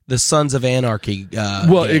leading the Sons of Anarchy. Gang.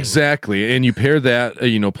 Exactly, and you pair that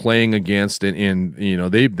playing against and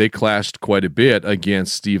they clashed quite a bit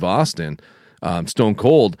against Steve Austin, Stone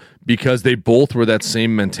Cold, because they both were that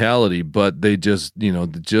same mentality, but they just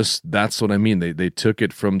that's what I mean. They took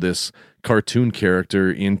it from this cartoon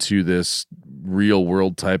character into this real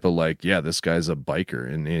world type of this guy's a biker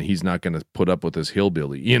and he's not going to put up with this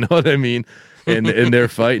hillbilly, you know what I mean? And they're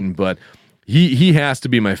fighting, but he has to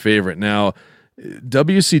be my favorite. Now,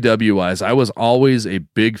 WCW wise, I was always a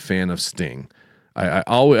big fan of Sting. I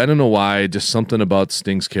don't know why, just something about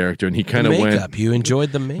Sting's character, and he kind of went. You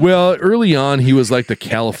enjoyed the makeup. Well, early on, he was like the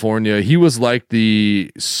California. He was like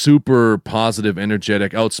the super positive,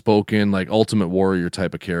 energetic, outspoken, like Ultimate Warrior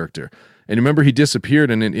type of character. And remember, he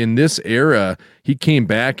disappeared, and in this era, he came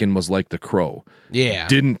back and was like the Crow. Yeah.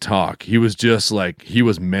 Didn't talk. He was just like, he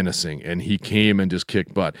was menacing, and he came and just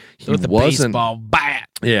kicked butt. He with the baseball bat.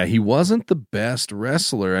 Yeah, he wasn't the best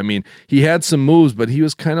wrestler. I mean, he had some moves, but he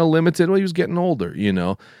was kind of limited. Well, he was getting older,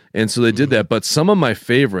 and so they did that. But some of my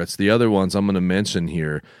favorites, the other ones I'm going to mention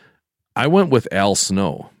here, I went with Al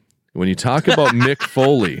Snow. When you talk about Mick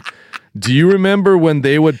Foley, do you remember when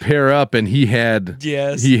they would pair up and he had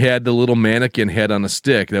the little mannequin head on a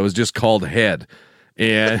stick that was just called Head,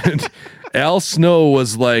 and Al Snow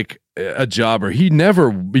was like a jobber. He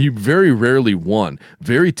very rarely won.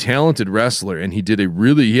 Very talented wrestler, and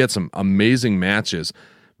he had some amazing matches,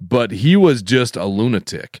 but he was just a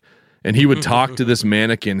lunatic. And he would talk to this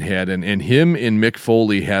mannequin head, and him and Mick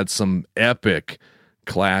Foley had some epic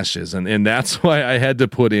clashes, and that's why I had to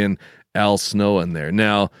put in Al Snow in there.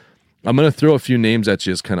 Now, I'm going to throw a few names at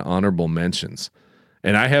you as kind of honorable mentions.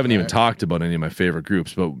 And I haven't even talked about any of my favorite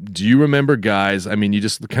groups, but do you remember guys? I mean, you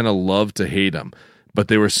just kind of love to hate them, but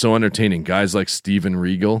they were so entertaining. Guys like Steven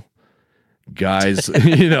Regal, guys,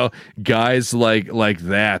 guys like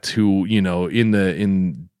that who, in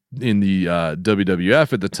the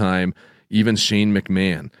WWF at the time, even Shane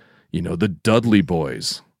McMahon, the Dudley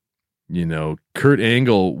Boys, Kurt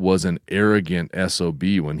Angle was an arrogant SOB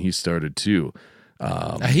when he started too.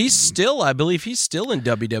 I believe he's still in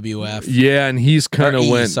WWF. Yeah, and he's kind of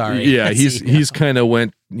went. Sorry. Yeah, he's kind of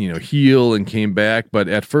went, heel and came back. But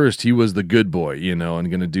at first, he was the good boy, and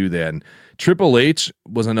going to do that. And Triple H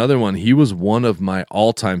was another one. He was one of my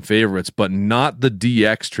all-time favorites, but not the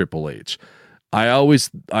DX Triple H. I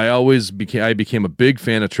became a big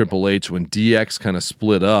fan of Triple H when DX kind of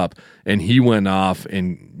split up, and he went off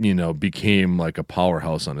and became like a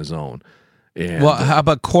powerhouse on his own. And how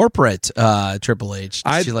about corporate Triple H?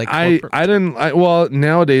 Well,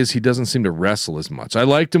 nowadays he doesn't seem to wrestle as much. I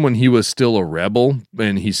liked him when he was still a rebel,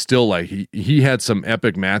 and he's still he had some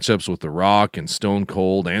epic matchups with The Rock and Stone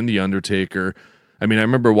Cold and The Undertaker. I mean, I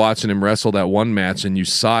remember watching him wrestle that one match, and you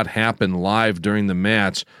saw it happen live during the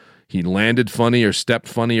match. He landed funny or stepped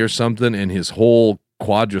funny or something, and his whole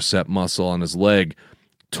quadricep muscle on his leg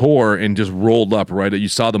tore and just rolled up right. You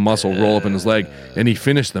saw the muscle roll up in his leg, and he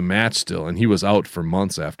finished the match still, and he was out for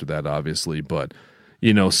months after that, obviously. But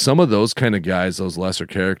some of those kind of guys, those lesser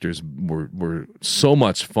characters, were so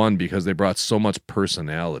much fun because they brought so much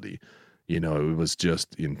personality. It was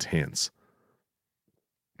just intense.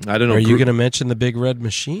 I don't know. Are you going to mention the Big Red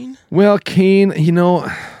Machine? Well, Kane,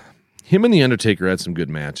 him and The Undertaker had some good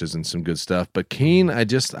matches and some good stuff, but Kane, I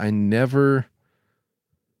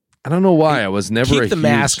don't know why. I was never keep the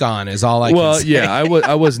mask on is all I can say. Yeah,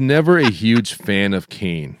 I was never a huge fan of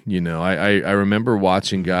Kane. I remember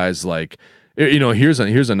watching guys like Here's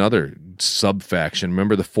another sub faction.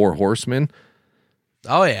 Remember the Four Horsemen?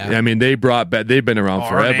 Oh yeah. I mean, they've been around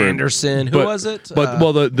forever. Anderson. Who was it? But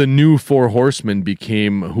the new Four Horsemen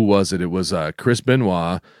became, who was it? It was Chris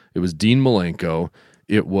Benoit. It was Dean Malenko.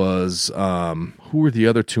 It was who were the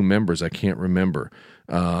other two members? I can't remember.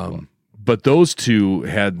 But those two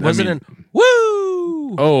had.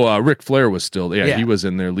 Woo! Oh, Ric Flair was still. Yeah, Yeah. he was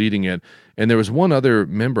in there leading it, and there was one other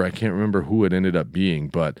member. I can't remember who it ended up being,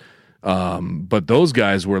 but those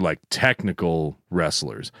guys were like technical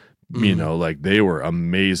wrestlers. Like they were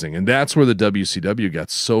amazing, and that's where the WCW got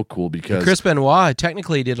so cool because Chris Benoit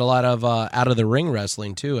technically did a lot of out of the ring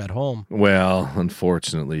wrestling too at home. Well,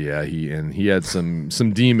 unfortunately, yeah, he had some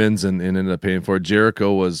demons and ended up paying for it.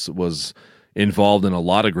 Jericho was involved in a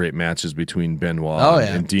lot of great matches between Benoit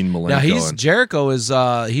and Dean Malenko. Now Jericho is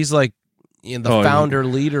he's like the founder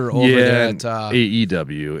leader over there at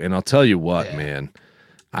AEW, and I'll tell you what, man,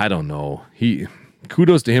 I don't know.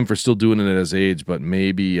 Kudos to him for still doing it at his age, but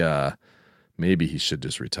maybe he should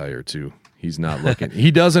just retire too. He's not looking.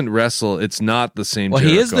 He doesn't wrestle. It's not the same. Well,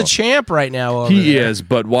 Jericho. he is the champ right now. He is,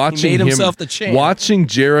 but watching himself the champ. Watching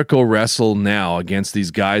Jericho wrestle now against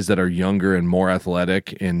these guys that are younger and more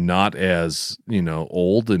athletic and not as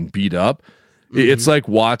old and beat up. It's like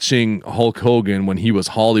watching Hulk Hogan when he was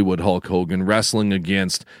Hollywood Hulk Hogan wrestling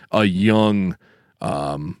against a young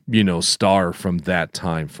star from that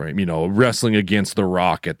time frame, wrestling against The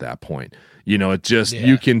Rock at that point. It just,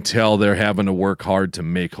 you can tell they're having to work hard to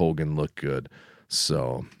make Hogan look good.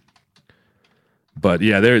 So, but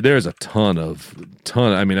yeah, there's a ton.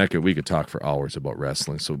 I mean, we could talk for hours about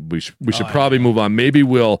wrestling. So we should probably move on. Maybe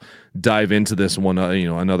we'll dive into this one,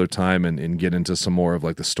 another time and get into some more of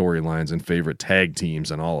like the storylines and favorite tag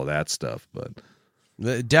teams and all of that stuff. But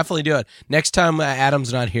definitely do it next time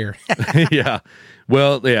Adam's not here. Yeah.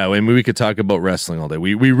 Well, yeah, I mean, we could talk about wrestling all day.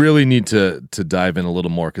 We really need to dive in a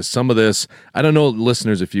little more because some of this, I don't know,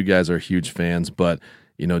 listeners, if you guys are huge fans, but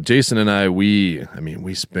Jason and I, we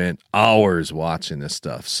spent hours watching this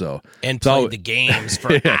stuff. So and played the games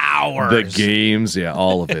for hours. The games,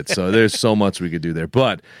 all of it. So there's so much we could do there.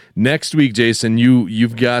 But next week, Jason,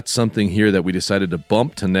 you've got something here that we decided to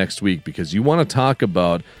bump to next week because you want to talk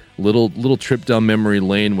about little trip down memory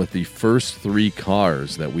lane with the first 3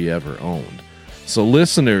 cars that we ever owned. So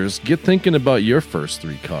listeners, get thinking about your first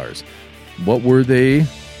 3 cars. What were they?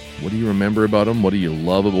 What do you remember about them? What do you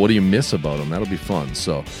love about them? What do you miss about them? That'll be fun.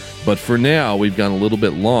 So, but for now, we've gone a little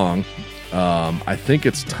bit long. I think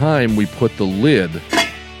it's time we put the lid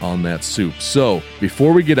on that soup. So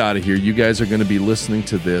before we get out of here, you guys are going to be listening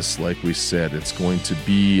to this. Like we said, it's going to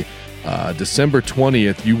be December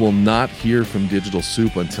 20th. You will not hear from Digital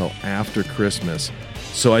Soup until after Christmas.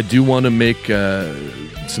 So I do want to make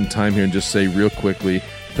some time here and just say real quickly,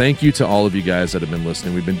 thank you to all of you guys that have been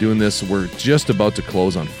listening. We've been doing this. We're just about to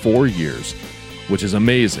close on 4 years, which is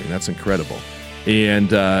amazing. That's incredible. And,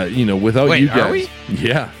 without you guys. Are we?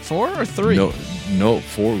 Yeah. 4 or 3? No,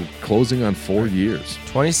 4, closing on 4 years.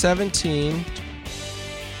 2017.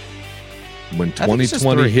 When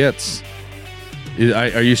 2020 hits.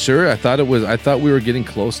 Are you sure? I thought we were getting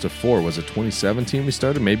close to 4. Was it 2017 we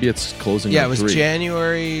started? Maybe it's closing. Yeah, on it was 3.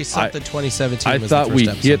 January something. 2017. I was thought the first we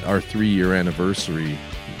episode. hit our 3-year anniversary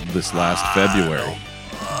this last February.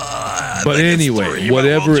 But anyway,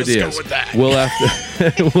 whatever it is, we'll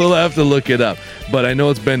have to look it up. But I know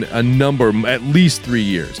it's been a number, at least 3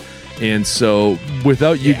 years. And so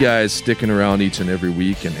without you guys sticking around each and every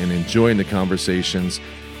week and enjoying the conversations,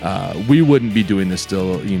 we wouldn't be doing this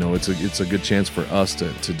still. It's a good chance for us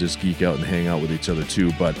to just geek out and hang out with each other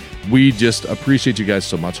too. But we just appreciate you guys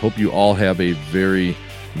so much. Hope you all have a very,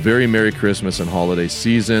 very Merry Christmas and holiday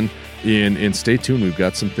season. And stay tuned. We've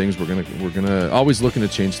got some things we're gonna always looking to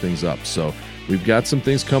change things up. So we've got some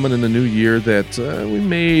things coming in the new year that we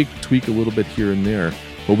may tweak a little bit here and there.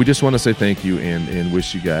 But we just want to say thank you and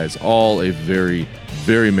wish you guys all a very,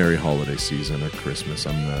 very Merry holiday season or Christmas.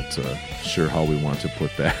 I'm not sure how we want to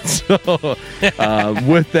put that. So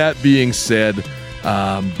with that being said,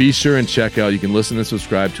 be sure and check out. You can listen and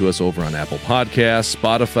subscribe to us over on Apple Podcasts,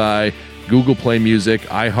 Spotify, Google Play Music,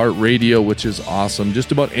 iHeartRadio, which is awesome.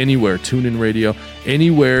 Just about anywhere, TuneIn Radio,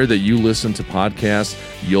 anywhere that you listen to podcasts,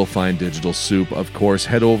 you'll find Digital Soup. Of course,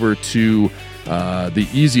 head over to the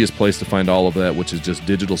easiest place to find all of that, which is just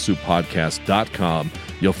digitalsouppodcast.com.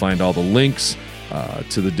 You'll find all the links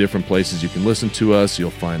to the different places you can listen to us.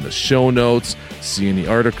 You'll find the show notes, see any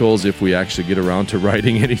articles if we actually get around to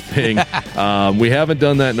writing anything. We haven't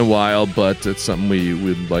done that in a while, but it's something we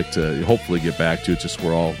would like to hopefully get back to. It's just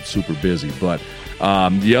we're all super busy. But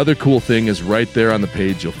the other cool thing is right there on the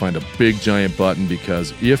page, you'll find a big giant button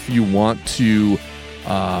because if you want to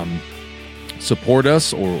support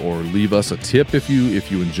us or leave us a tip if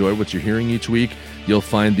you enjoy what you're hearing each week, you'll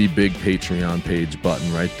find the big Patreon page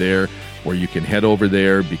button right there, where you can head over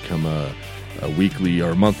there, become a weekly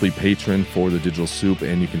or monthly patron for the Digital Soup,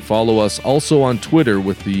 and you can follow us also on Twitter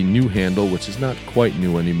with the new handle, which is not quite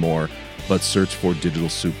new anymore, but search for Digital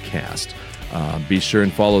Soup Cast. Be sure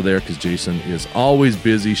and follow there, because Jason is always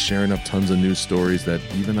busy sharing up tons of news stories that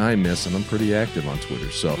even I miss, and I'm pretty active on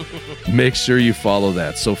Twitter, so make sure you follow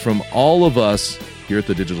that. So from all of us here at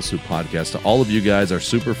the Digital Soup Podcast to all of you guys, our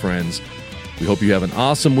super friends, we hope you have an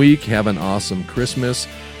awesome week, have an awesome Christmas,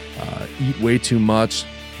 eat way too much,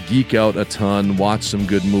 geek out a ton, watch some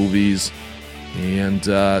good movies, and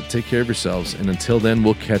take care of yourselves. And until then,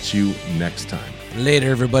 we'll catch you next time.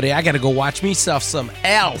 Later, everybody. I got to go watch myself some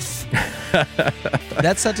Elf.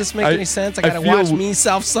 That sentence make any sense? I got to watch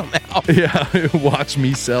myself some Elf. Yeah, watch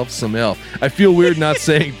myself some Elf. I feel weird not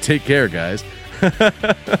saying take care, guys.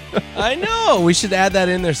 I know. We should add that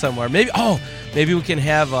in there somewhere. Maybe we can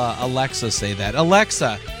have Alexa say that.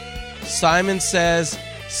 Alexa, Simon says,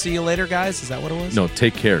 see you later, guys. Is that what it was? No,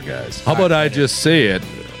 take care, guys. How about I just say it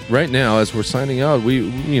right now as we're signing out?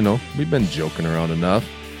 We've been joking around enough.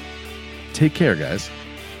 Take care, guys.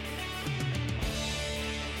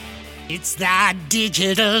 It's the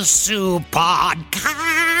Digital Soup Podcast.